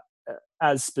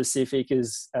as specific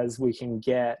as we can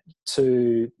get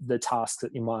to the task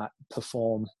that you might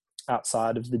perform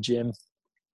outside of the gym,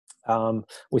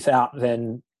 without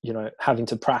then having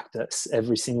to practice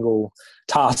every single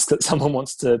task that someone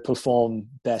wants to perform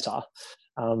better.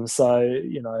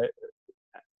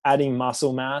 Adding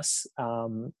muscle mass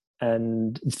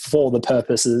and for the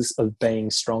purposes of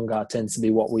being stronger tends to be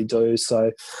what we do.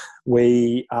 So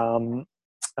we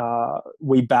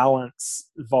balance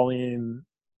volume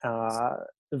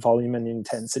and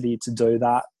intensity to do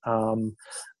that.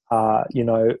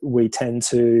 We tend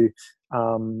to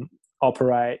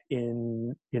operate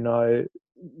in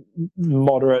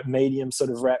moderate, medium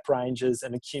sort of rep ranges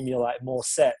and accumulate more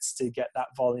sets to get that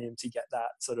volume, to get that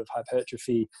sort of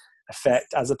hypertrophy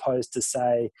effect, as opposed to,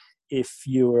 say, if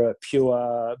you were a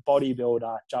pure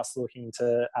bodybuilder just looking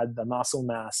to add the muscle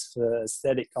mass for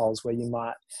aesthetic goals, where you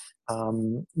might,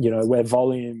 where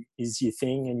volume is your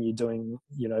thing and you're doing,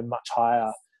 much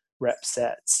higher rep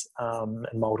sets and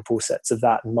multiple sets of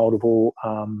that, and multiple,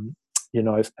 a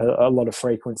lot of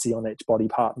frequency on each body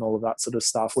part and all of that sort of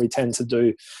stuff. We tend to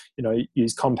do,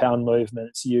 use compound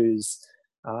movements, use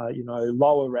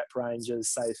lower rep ranges,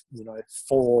 say,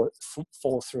 4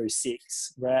 through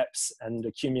 6 reps, and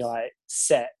accumulate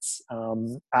sets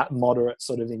at moderate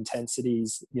sort of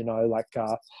intensities,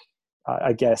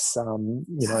 I guess,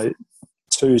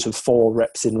 2 to 4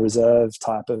 reps in reserve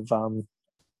type of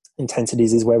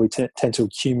intensities is where we tend to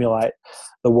accumulate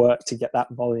the work to get that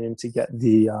volume, to get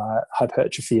the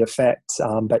hypertrophy effect,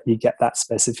 but you get that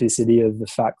specificity of the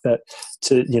fact that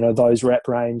those rep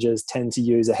ranges tend to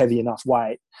use a heavy enough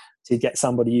weight to get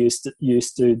somebody used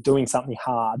to doing something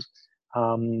hard.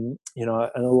 And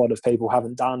a lot of people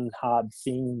haven't done hard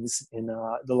things.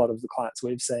 A lot of the clients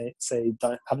we've seen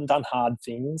haven't done hard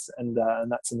things, and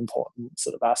that's an important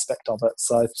sort of aspect of it.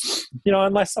 So,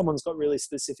 unless someone's got really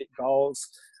specific goals,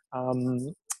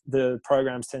 the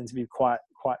programs tend to be quite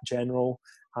general,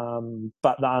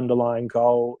 but the underlying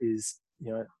goal is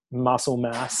muscle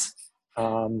mass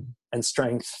and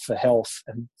strength for health,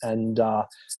 and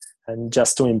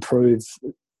just to improve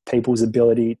people's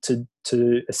ability to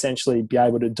essentially be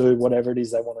able to do whatever it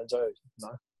is they want to do.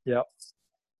 Yeah.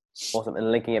 Awesome.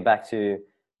 And linking it back to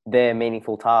their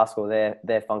meaningful task or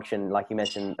their function, like you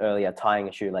mentioned earlier, tying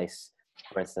a shoelace,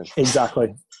 for instance.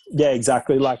 Exactly. Yeah,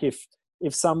 exactly. Like if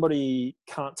somebody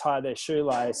can't tie their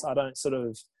shoelace, I don't sort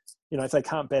of, if they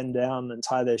can't bend down and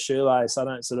tie their shoelace, I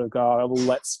don't sort of go, oh, well,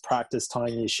 let's practice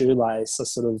tying your shoelace. I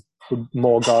sort of would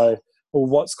more go, well,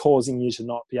 what's causing you to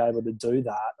not be able to do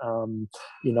that?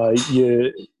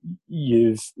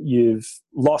 You've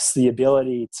lost the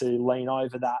ability to lean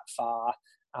over that far.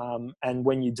 And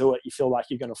when you do it, you feel like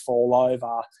you're going to fall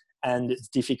over, and it's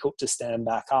difficult to stand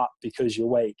back up because you're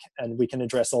weak. And we can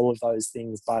address all of those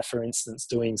things by, for instance,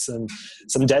 doing some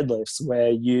deadlifts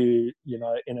where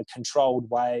in a controlled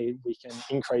way, we can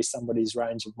increase somebody's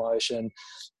range of motion,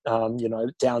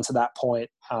 down to that point.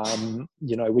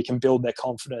 We can build their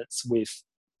confidence with,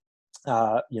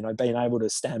 being able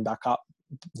to stand back up,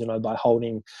 by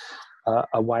holding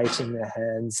a weight in their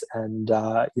hands, and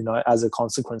as a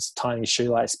consequence, tying a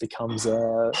shoelace becomes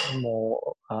a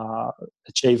more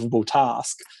achievable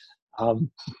task, and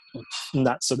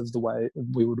that's sort of the way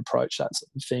we would approach that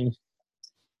sort of thing.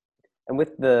 And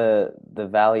with the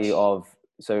value of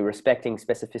respecting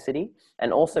specificity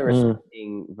and also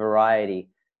respecting variety,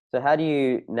 so how do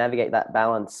you navigate that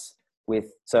balance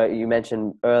with? So you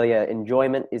mentioned earlier,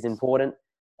 enjoyment is important.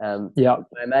 I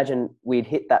imagine we'd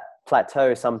hit that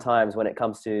plateau sometimes when it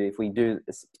comes to, if we do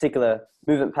this particular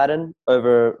movement pattern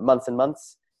over months and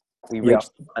months, we Yeah. reach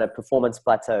kind of performance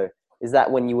plateau. Is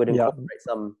that when you would Yeah. incorporate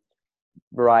some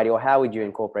variety, or how would you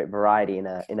incorporate variety in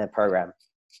a program?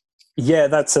 Yeah,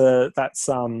 that's a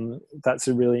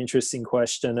really interesting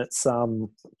question. It's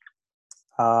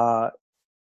uh,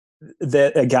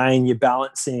 that again, you're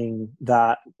balancing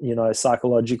that, you know,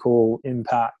 psychological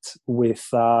impact with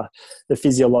the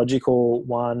physiological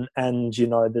one, and, you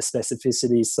know, the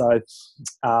specificity. So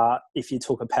if you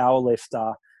took a power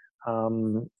lifter,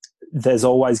 there's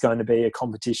always going to be a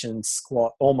competition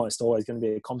squat, almost always going to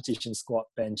be a competition squat,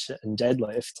 bench and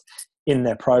deadlift in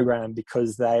their program,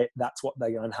 because that's what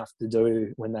they're going to have to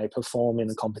do when they perform in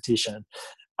a competition.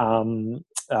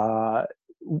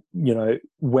 You know,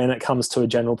 when it comes to a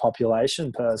general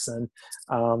population person,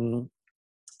 you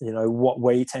know, what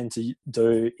we tend to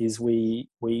do is we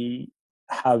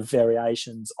have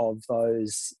variations of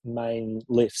those main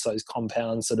lifts, those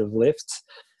compound sort of lifts,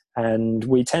 and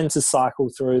we tend to cycle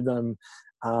through them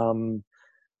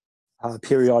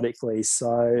periodically.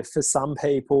 So for some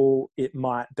people, it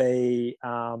might be,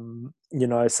 you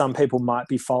know, some people might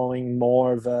be following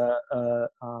more of a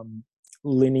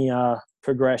linear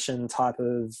progression type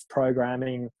of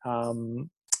programming.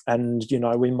 And, you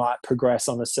know, we might progress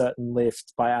on a certain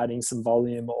lift by adding some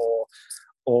volume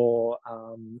or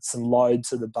some load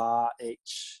to the bar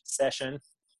each session.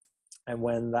 And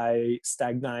when they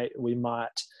stagnate, we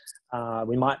might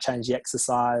change the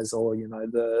exercise, or, you know,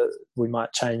 we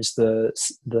might change the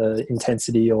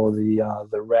intensity or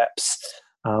the reps,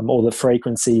 or the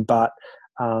frequency. But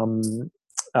you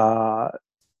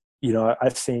know, I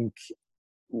think,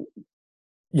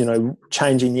 you know,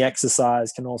 changing the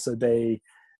exercise can also be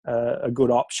a good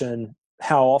option.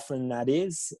 How often that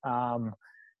is,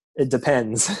 it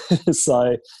depends.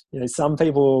 So, you know, some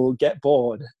people get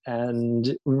bored, and,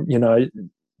 you know,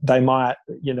 they might,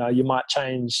 you know, you might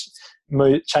change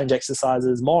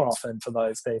exercises more often for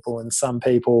those people, and some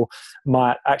people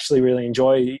might actually really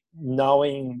enjoy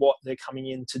knowing what they're coming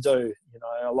in to do. You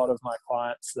know, a lot of my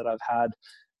clients that I've had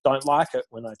don't like it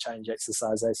when I change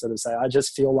exercise. They sort of say, I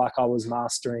just feel like I was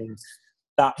mastering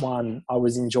that one. I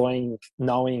was enjoying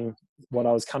knowing what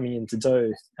I was coming in to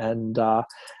do, and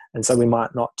so we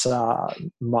might not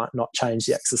change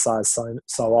the exercise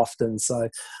so often. So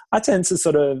I tend to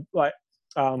sort of like,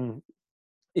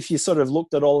 if you sort of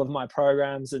looked at all of my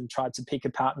programs and tried to pick a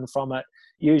pattern from it,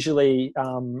 usually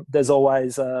there's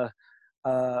always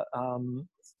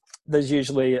there's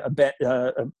usually a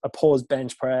paused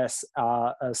bench press,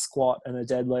 a squat, and a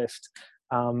deadlift.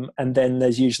 And then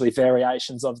there's usually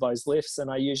variations of those lifts, and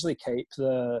I usually keep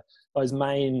those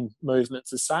main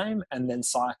movements the same, and then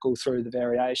cycle through the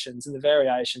variations. And the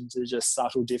variations are just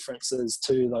subtle differences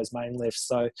to those main lifts.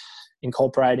 So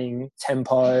incorporating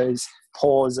tempos,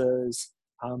 pauses,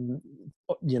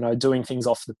 you know, doing things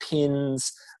off the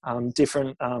pins,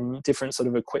 different sort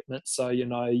of equipment. So, you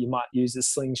know, you might use a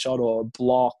slingshot or a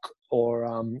block, or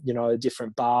you know, a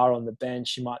different bar on the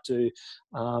bench. You might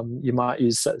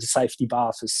use a safety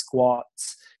bar for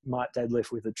squats. You might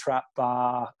deadlift with a trap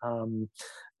bar,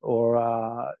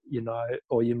 or you know,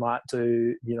 or you might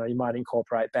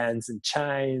incorporate bands and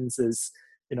chains. There's,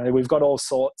 you know, we've got all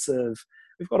sorts of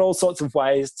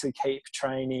ways to keep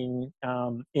training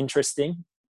interesting,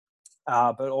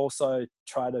 but also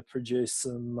try to produce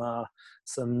some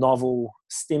novel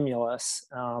stimulus.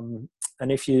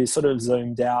 And if you sort of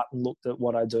zoomed out and looked at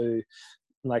what I do,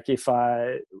 like if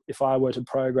I were to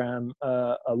program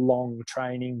a long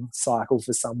training cycle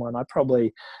for someone, I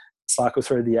probably cycle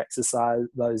through the exercise,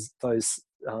 those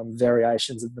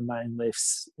variations of the main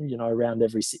lifts, you know, around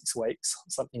every 6 weeks,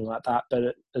 something like that.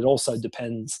 But it also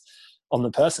depends on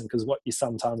the person, because what you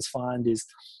sometimes find is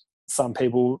some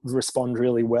people respond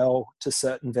really well to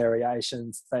certain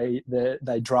variations. They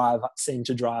seem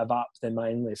to drive up their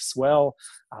main lifts well,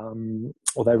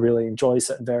 or they really enjoy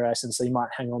certain variations. So you might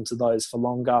hang on to those for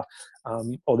longer,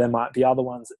 or there might be other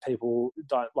ones that people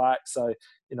don't like. So,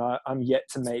 you know, I'm yet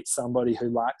to meet somebody who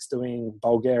likes doing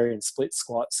Bulgarian split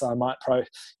squats. So I might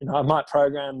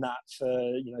program that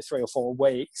for, you know, 3 or 4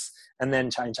 weeks, and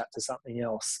then change that to something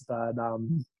else. But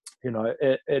you know,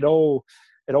 it all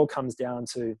comes down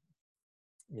to,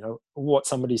 you know, what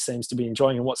somebody seems to be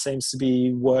enjoying and what seems to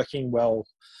be working well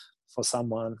for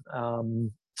someone.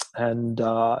 And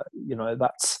you know,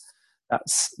 that's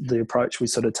the approach we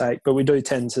sort of take. But we do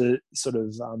tend to sort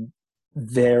of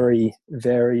vary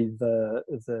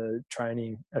the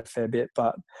training a fair bit.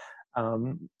 But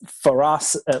for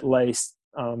us, at least,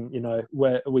 you know,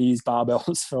 we use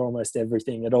barbells for almost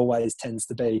everything. It always tends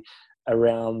to be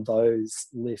around those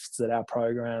lifts that our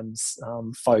programs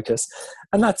focus.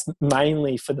 And that's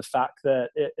mainly for the fact that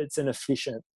it's an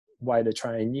efficient way to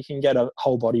train. You can get a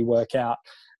whole body workout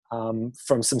from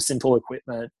some simple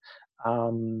equipment,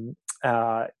 and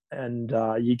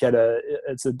you get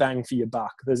it's a bang for your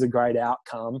buck. There's a great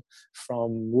outcome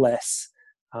from less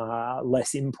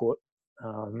input,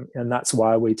 and that's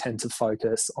why we tend to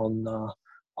focus on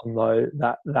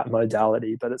that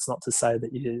modality. But it's not to say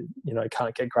that you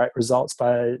can't get great results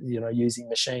by using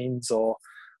machines or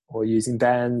using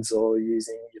bands or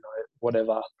using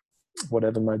whatever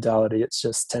modality. It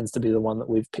just tends to be the one that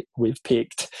we've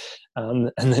picked,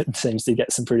 and it seems to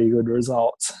get some pretty good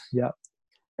results. Yeah.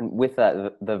 And with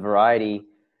that, the variety,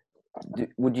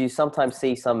 would you sometimes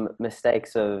see some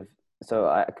mistakes of, so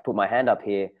I could put my hand up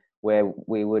here, where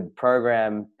we would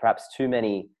program perhaps too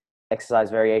many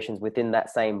exercise variations within that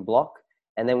same block,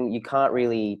 and then you can't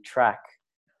really track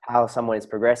how someone is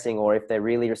progressing, or if they're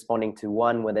really responding to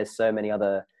one where there's so many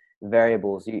other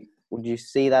variables? Would you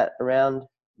see that around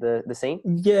the scene?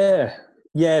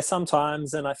 Yeah,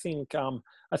 sometimes. And I think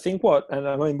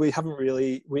we haven't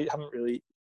really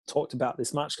talked about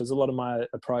this much, because a lot of my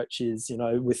approach is,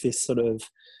 with this sort of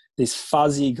this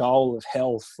fuzzy goal of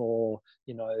health, or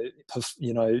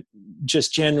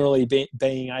just generally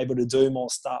being able to do more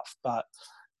stuff. But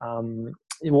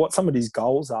what somebody's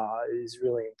goals are is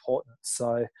really important.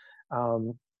 So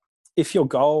if your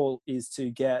goal is to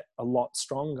get a lot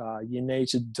stronger, you need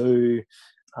to do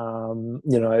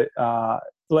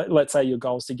let's say your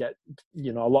goal is to get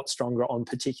a lot stronger on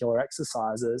particular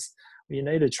exercises. You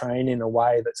need to train in a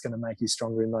way that's going to make you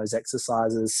stronger in those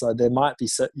exercises. So there might be,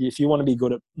 if you want to be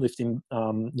good at lifting,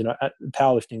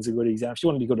 powerlifting is a good example. If you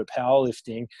want to be good at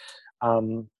powerlifting,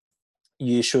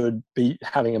 you should be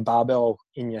having a barbell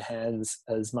in your hands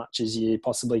as much as you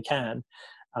possibly can.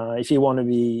 If you want to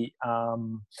be,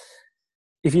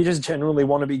 if you just generally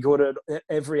want to be good at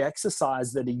every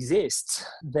exercise that exists,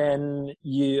 then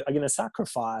you are going to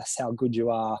sacrifice how good you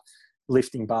are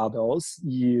lifting barbells.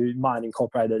 You might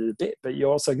incorporate it a bit, but you're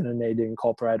also going to need to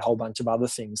incorporate a whole bunch of other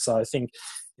things. So I think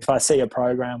if I see a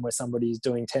program where somebody's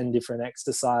doing 10 different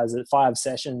exercises, 5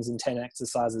 sessions and 10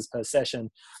 exercises per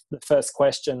session, the first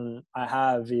question I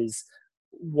have is,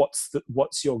 what's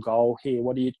your goal here?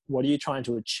 What are you trying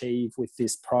to achieve with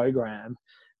this program?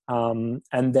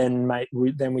 And then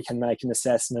we can make an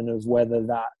assessment of whether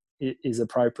that is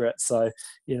appropriate. So,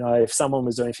 if someone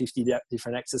was doing 50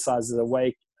 different exercises a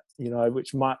week,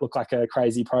 which might look like a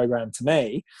crazy program to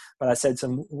me, but I said to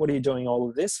them, what are you doing all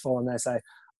of this for? And they say,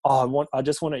 I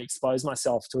just want to expose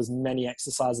myself to as many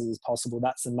exercises as possible.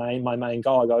 That's my main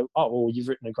goal. I go, well, you've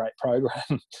written a great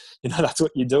program. That's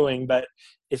what you're doing. But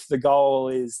if the goal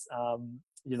is, I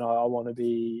want to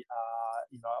be,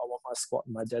 I want my squat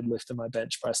and my deadlift and my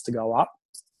bench press to go up,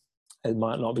 it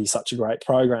might not be such a great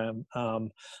program.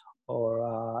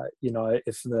 Or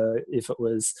if it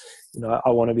was, I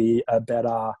want to be a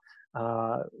better,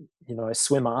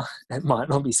 swimmer, it might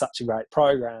not be such a great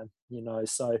program.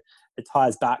 So it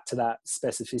ties back to that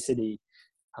specificity,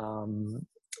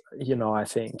 I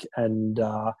think. And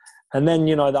then,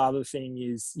 the other thing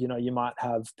is, you might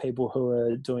have people who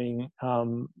are doing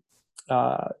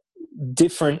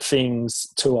different things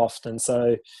too often.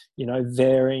 So,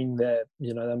 varying their,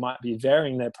 they might be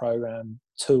varying their program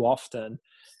too often.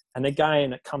 And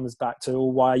again, it comes back to,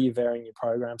 why are you varying your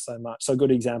program so much? So a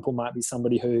good example might be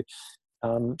somebody who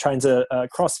trains a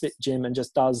CrossFit gym and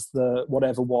just does the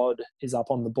whatever WOD is up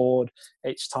on the board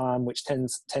each time, which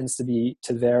tends to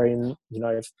vary. And,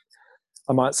 if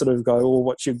I might sort of go,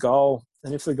 what's your goal?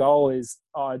 And if the goal is,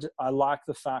 I like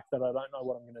the fact that I don't know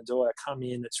what I'm going to do. I come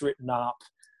in, it's written up,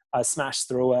 I smash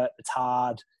through it. It's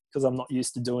hard because I'm not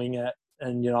used to doing it.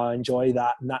 And, I enjoy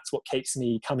that. And that's what keeps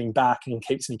me coming back and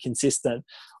keeps me consistent.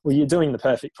 Well, you're doing the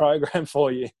perfect program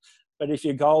for you. But if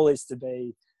your goal is to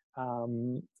be,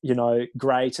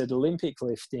 great at Olympic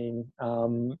lifting,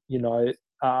 coming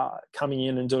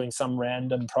in and doing some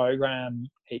random program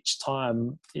each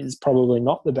time is probably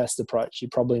not the best approach. You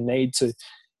probably need to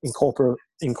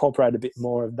incorporate a bit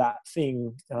more of that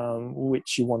thing,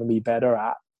 which you want to be better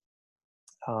at.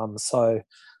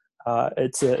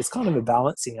 It's kind of a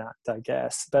balancing act, I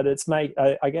guess. But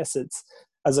I guess it's,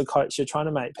 as a coach, you're trying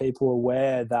to make people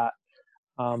aware that,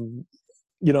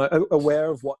 aware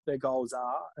of what their goals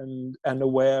are and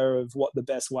aware of what the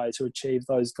best way to achieve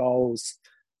those goals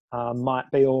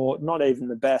might be, or not even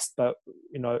the best, but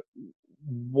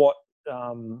what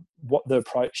the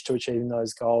approach to achieving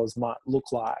those goals might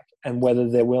look like, and whether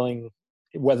they're willing,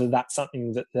 whether that's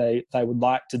something that they would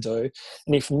like to do,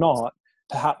 and if not,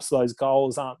 perhaps those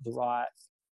goals aren't the right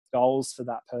goals for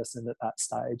that person at that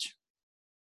stage.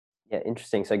 Yeah,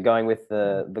 interesting. So going with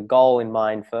the goal in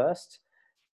mind first,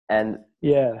 and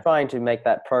Yeah, trying to make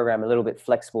that program a little bit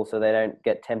flexible so they don't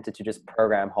get tempted to just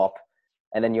program hop,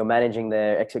 and then you're managing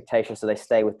their expectations so they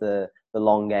stay with the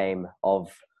long game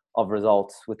of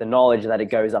results with the knowledge that it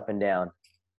goes up and down.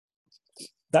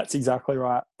 that's exactly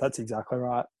right. That's exactly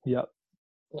right. Yep.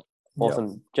 Yep.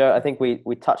 Awesome, Joe. I think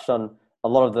we touched on a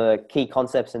lot of the key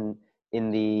concepts in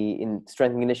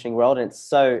strength and conditioning world, and it's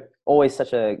so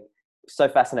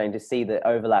fascinating to see the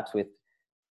overlaps with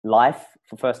life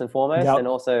first and foremost, Yep. and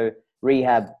also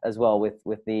rehab as well with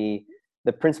the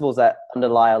principles that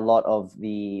underlie a lot of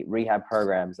the rehab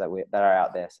programs that are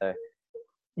out there. So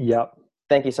Yep.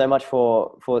 thank you so much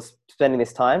for spending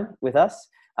this time with us.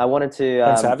 I wanted to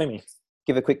Thanks for having me.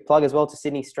 give a quick plug as well to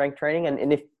Sydney Strength Training,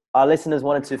 and if our listeners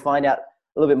wanted to find out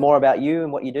a little bit more about you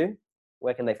and what you do,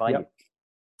 where can they find you?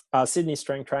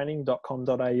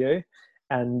 sydneystrengthtraining.com.au,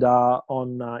 and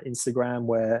on Instagram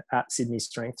we're at Sydney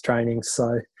Strength Training.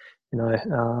 So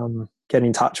get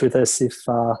in touch with us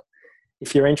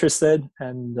if you're interested.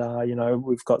 And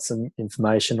we've got some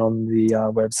information on the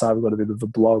website. We've got a bit of a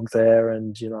blog there,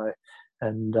 and you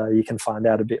can find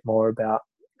out a bit more about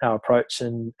our approach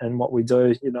and what we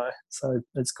do. So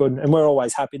it's good, and we're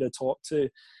always happy to talk to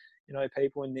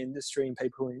people in the industry and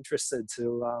people who are interested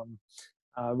to.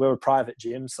 We're a private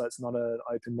gym, so it's not an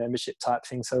open membership type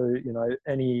thing. So,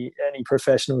 any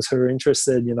professionals who are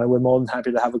interested, we're more than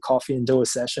happy to have a coffee and do a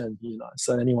session,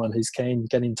 so anyone who's keen,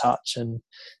 get in touch and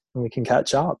we can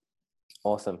catch up.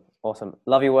 Awesome.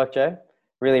 Love your work, Joe.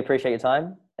 Really appreciate your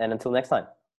time. And until next time.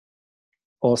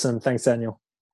 Awesome. Thanks, Daniel.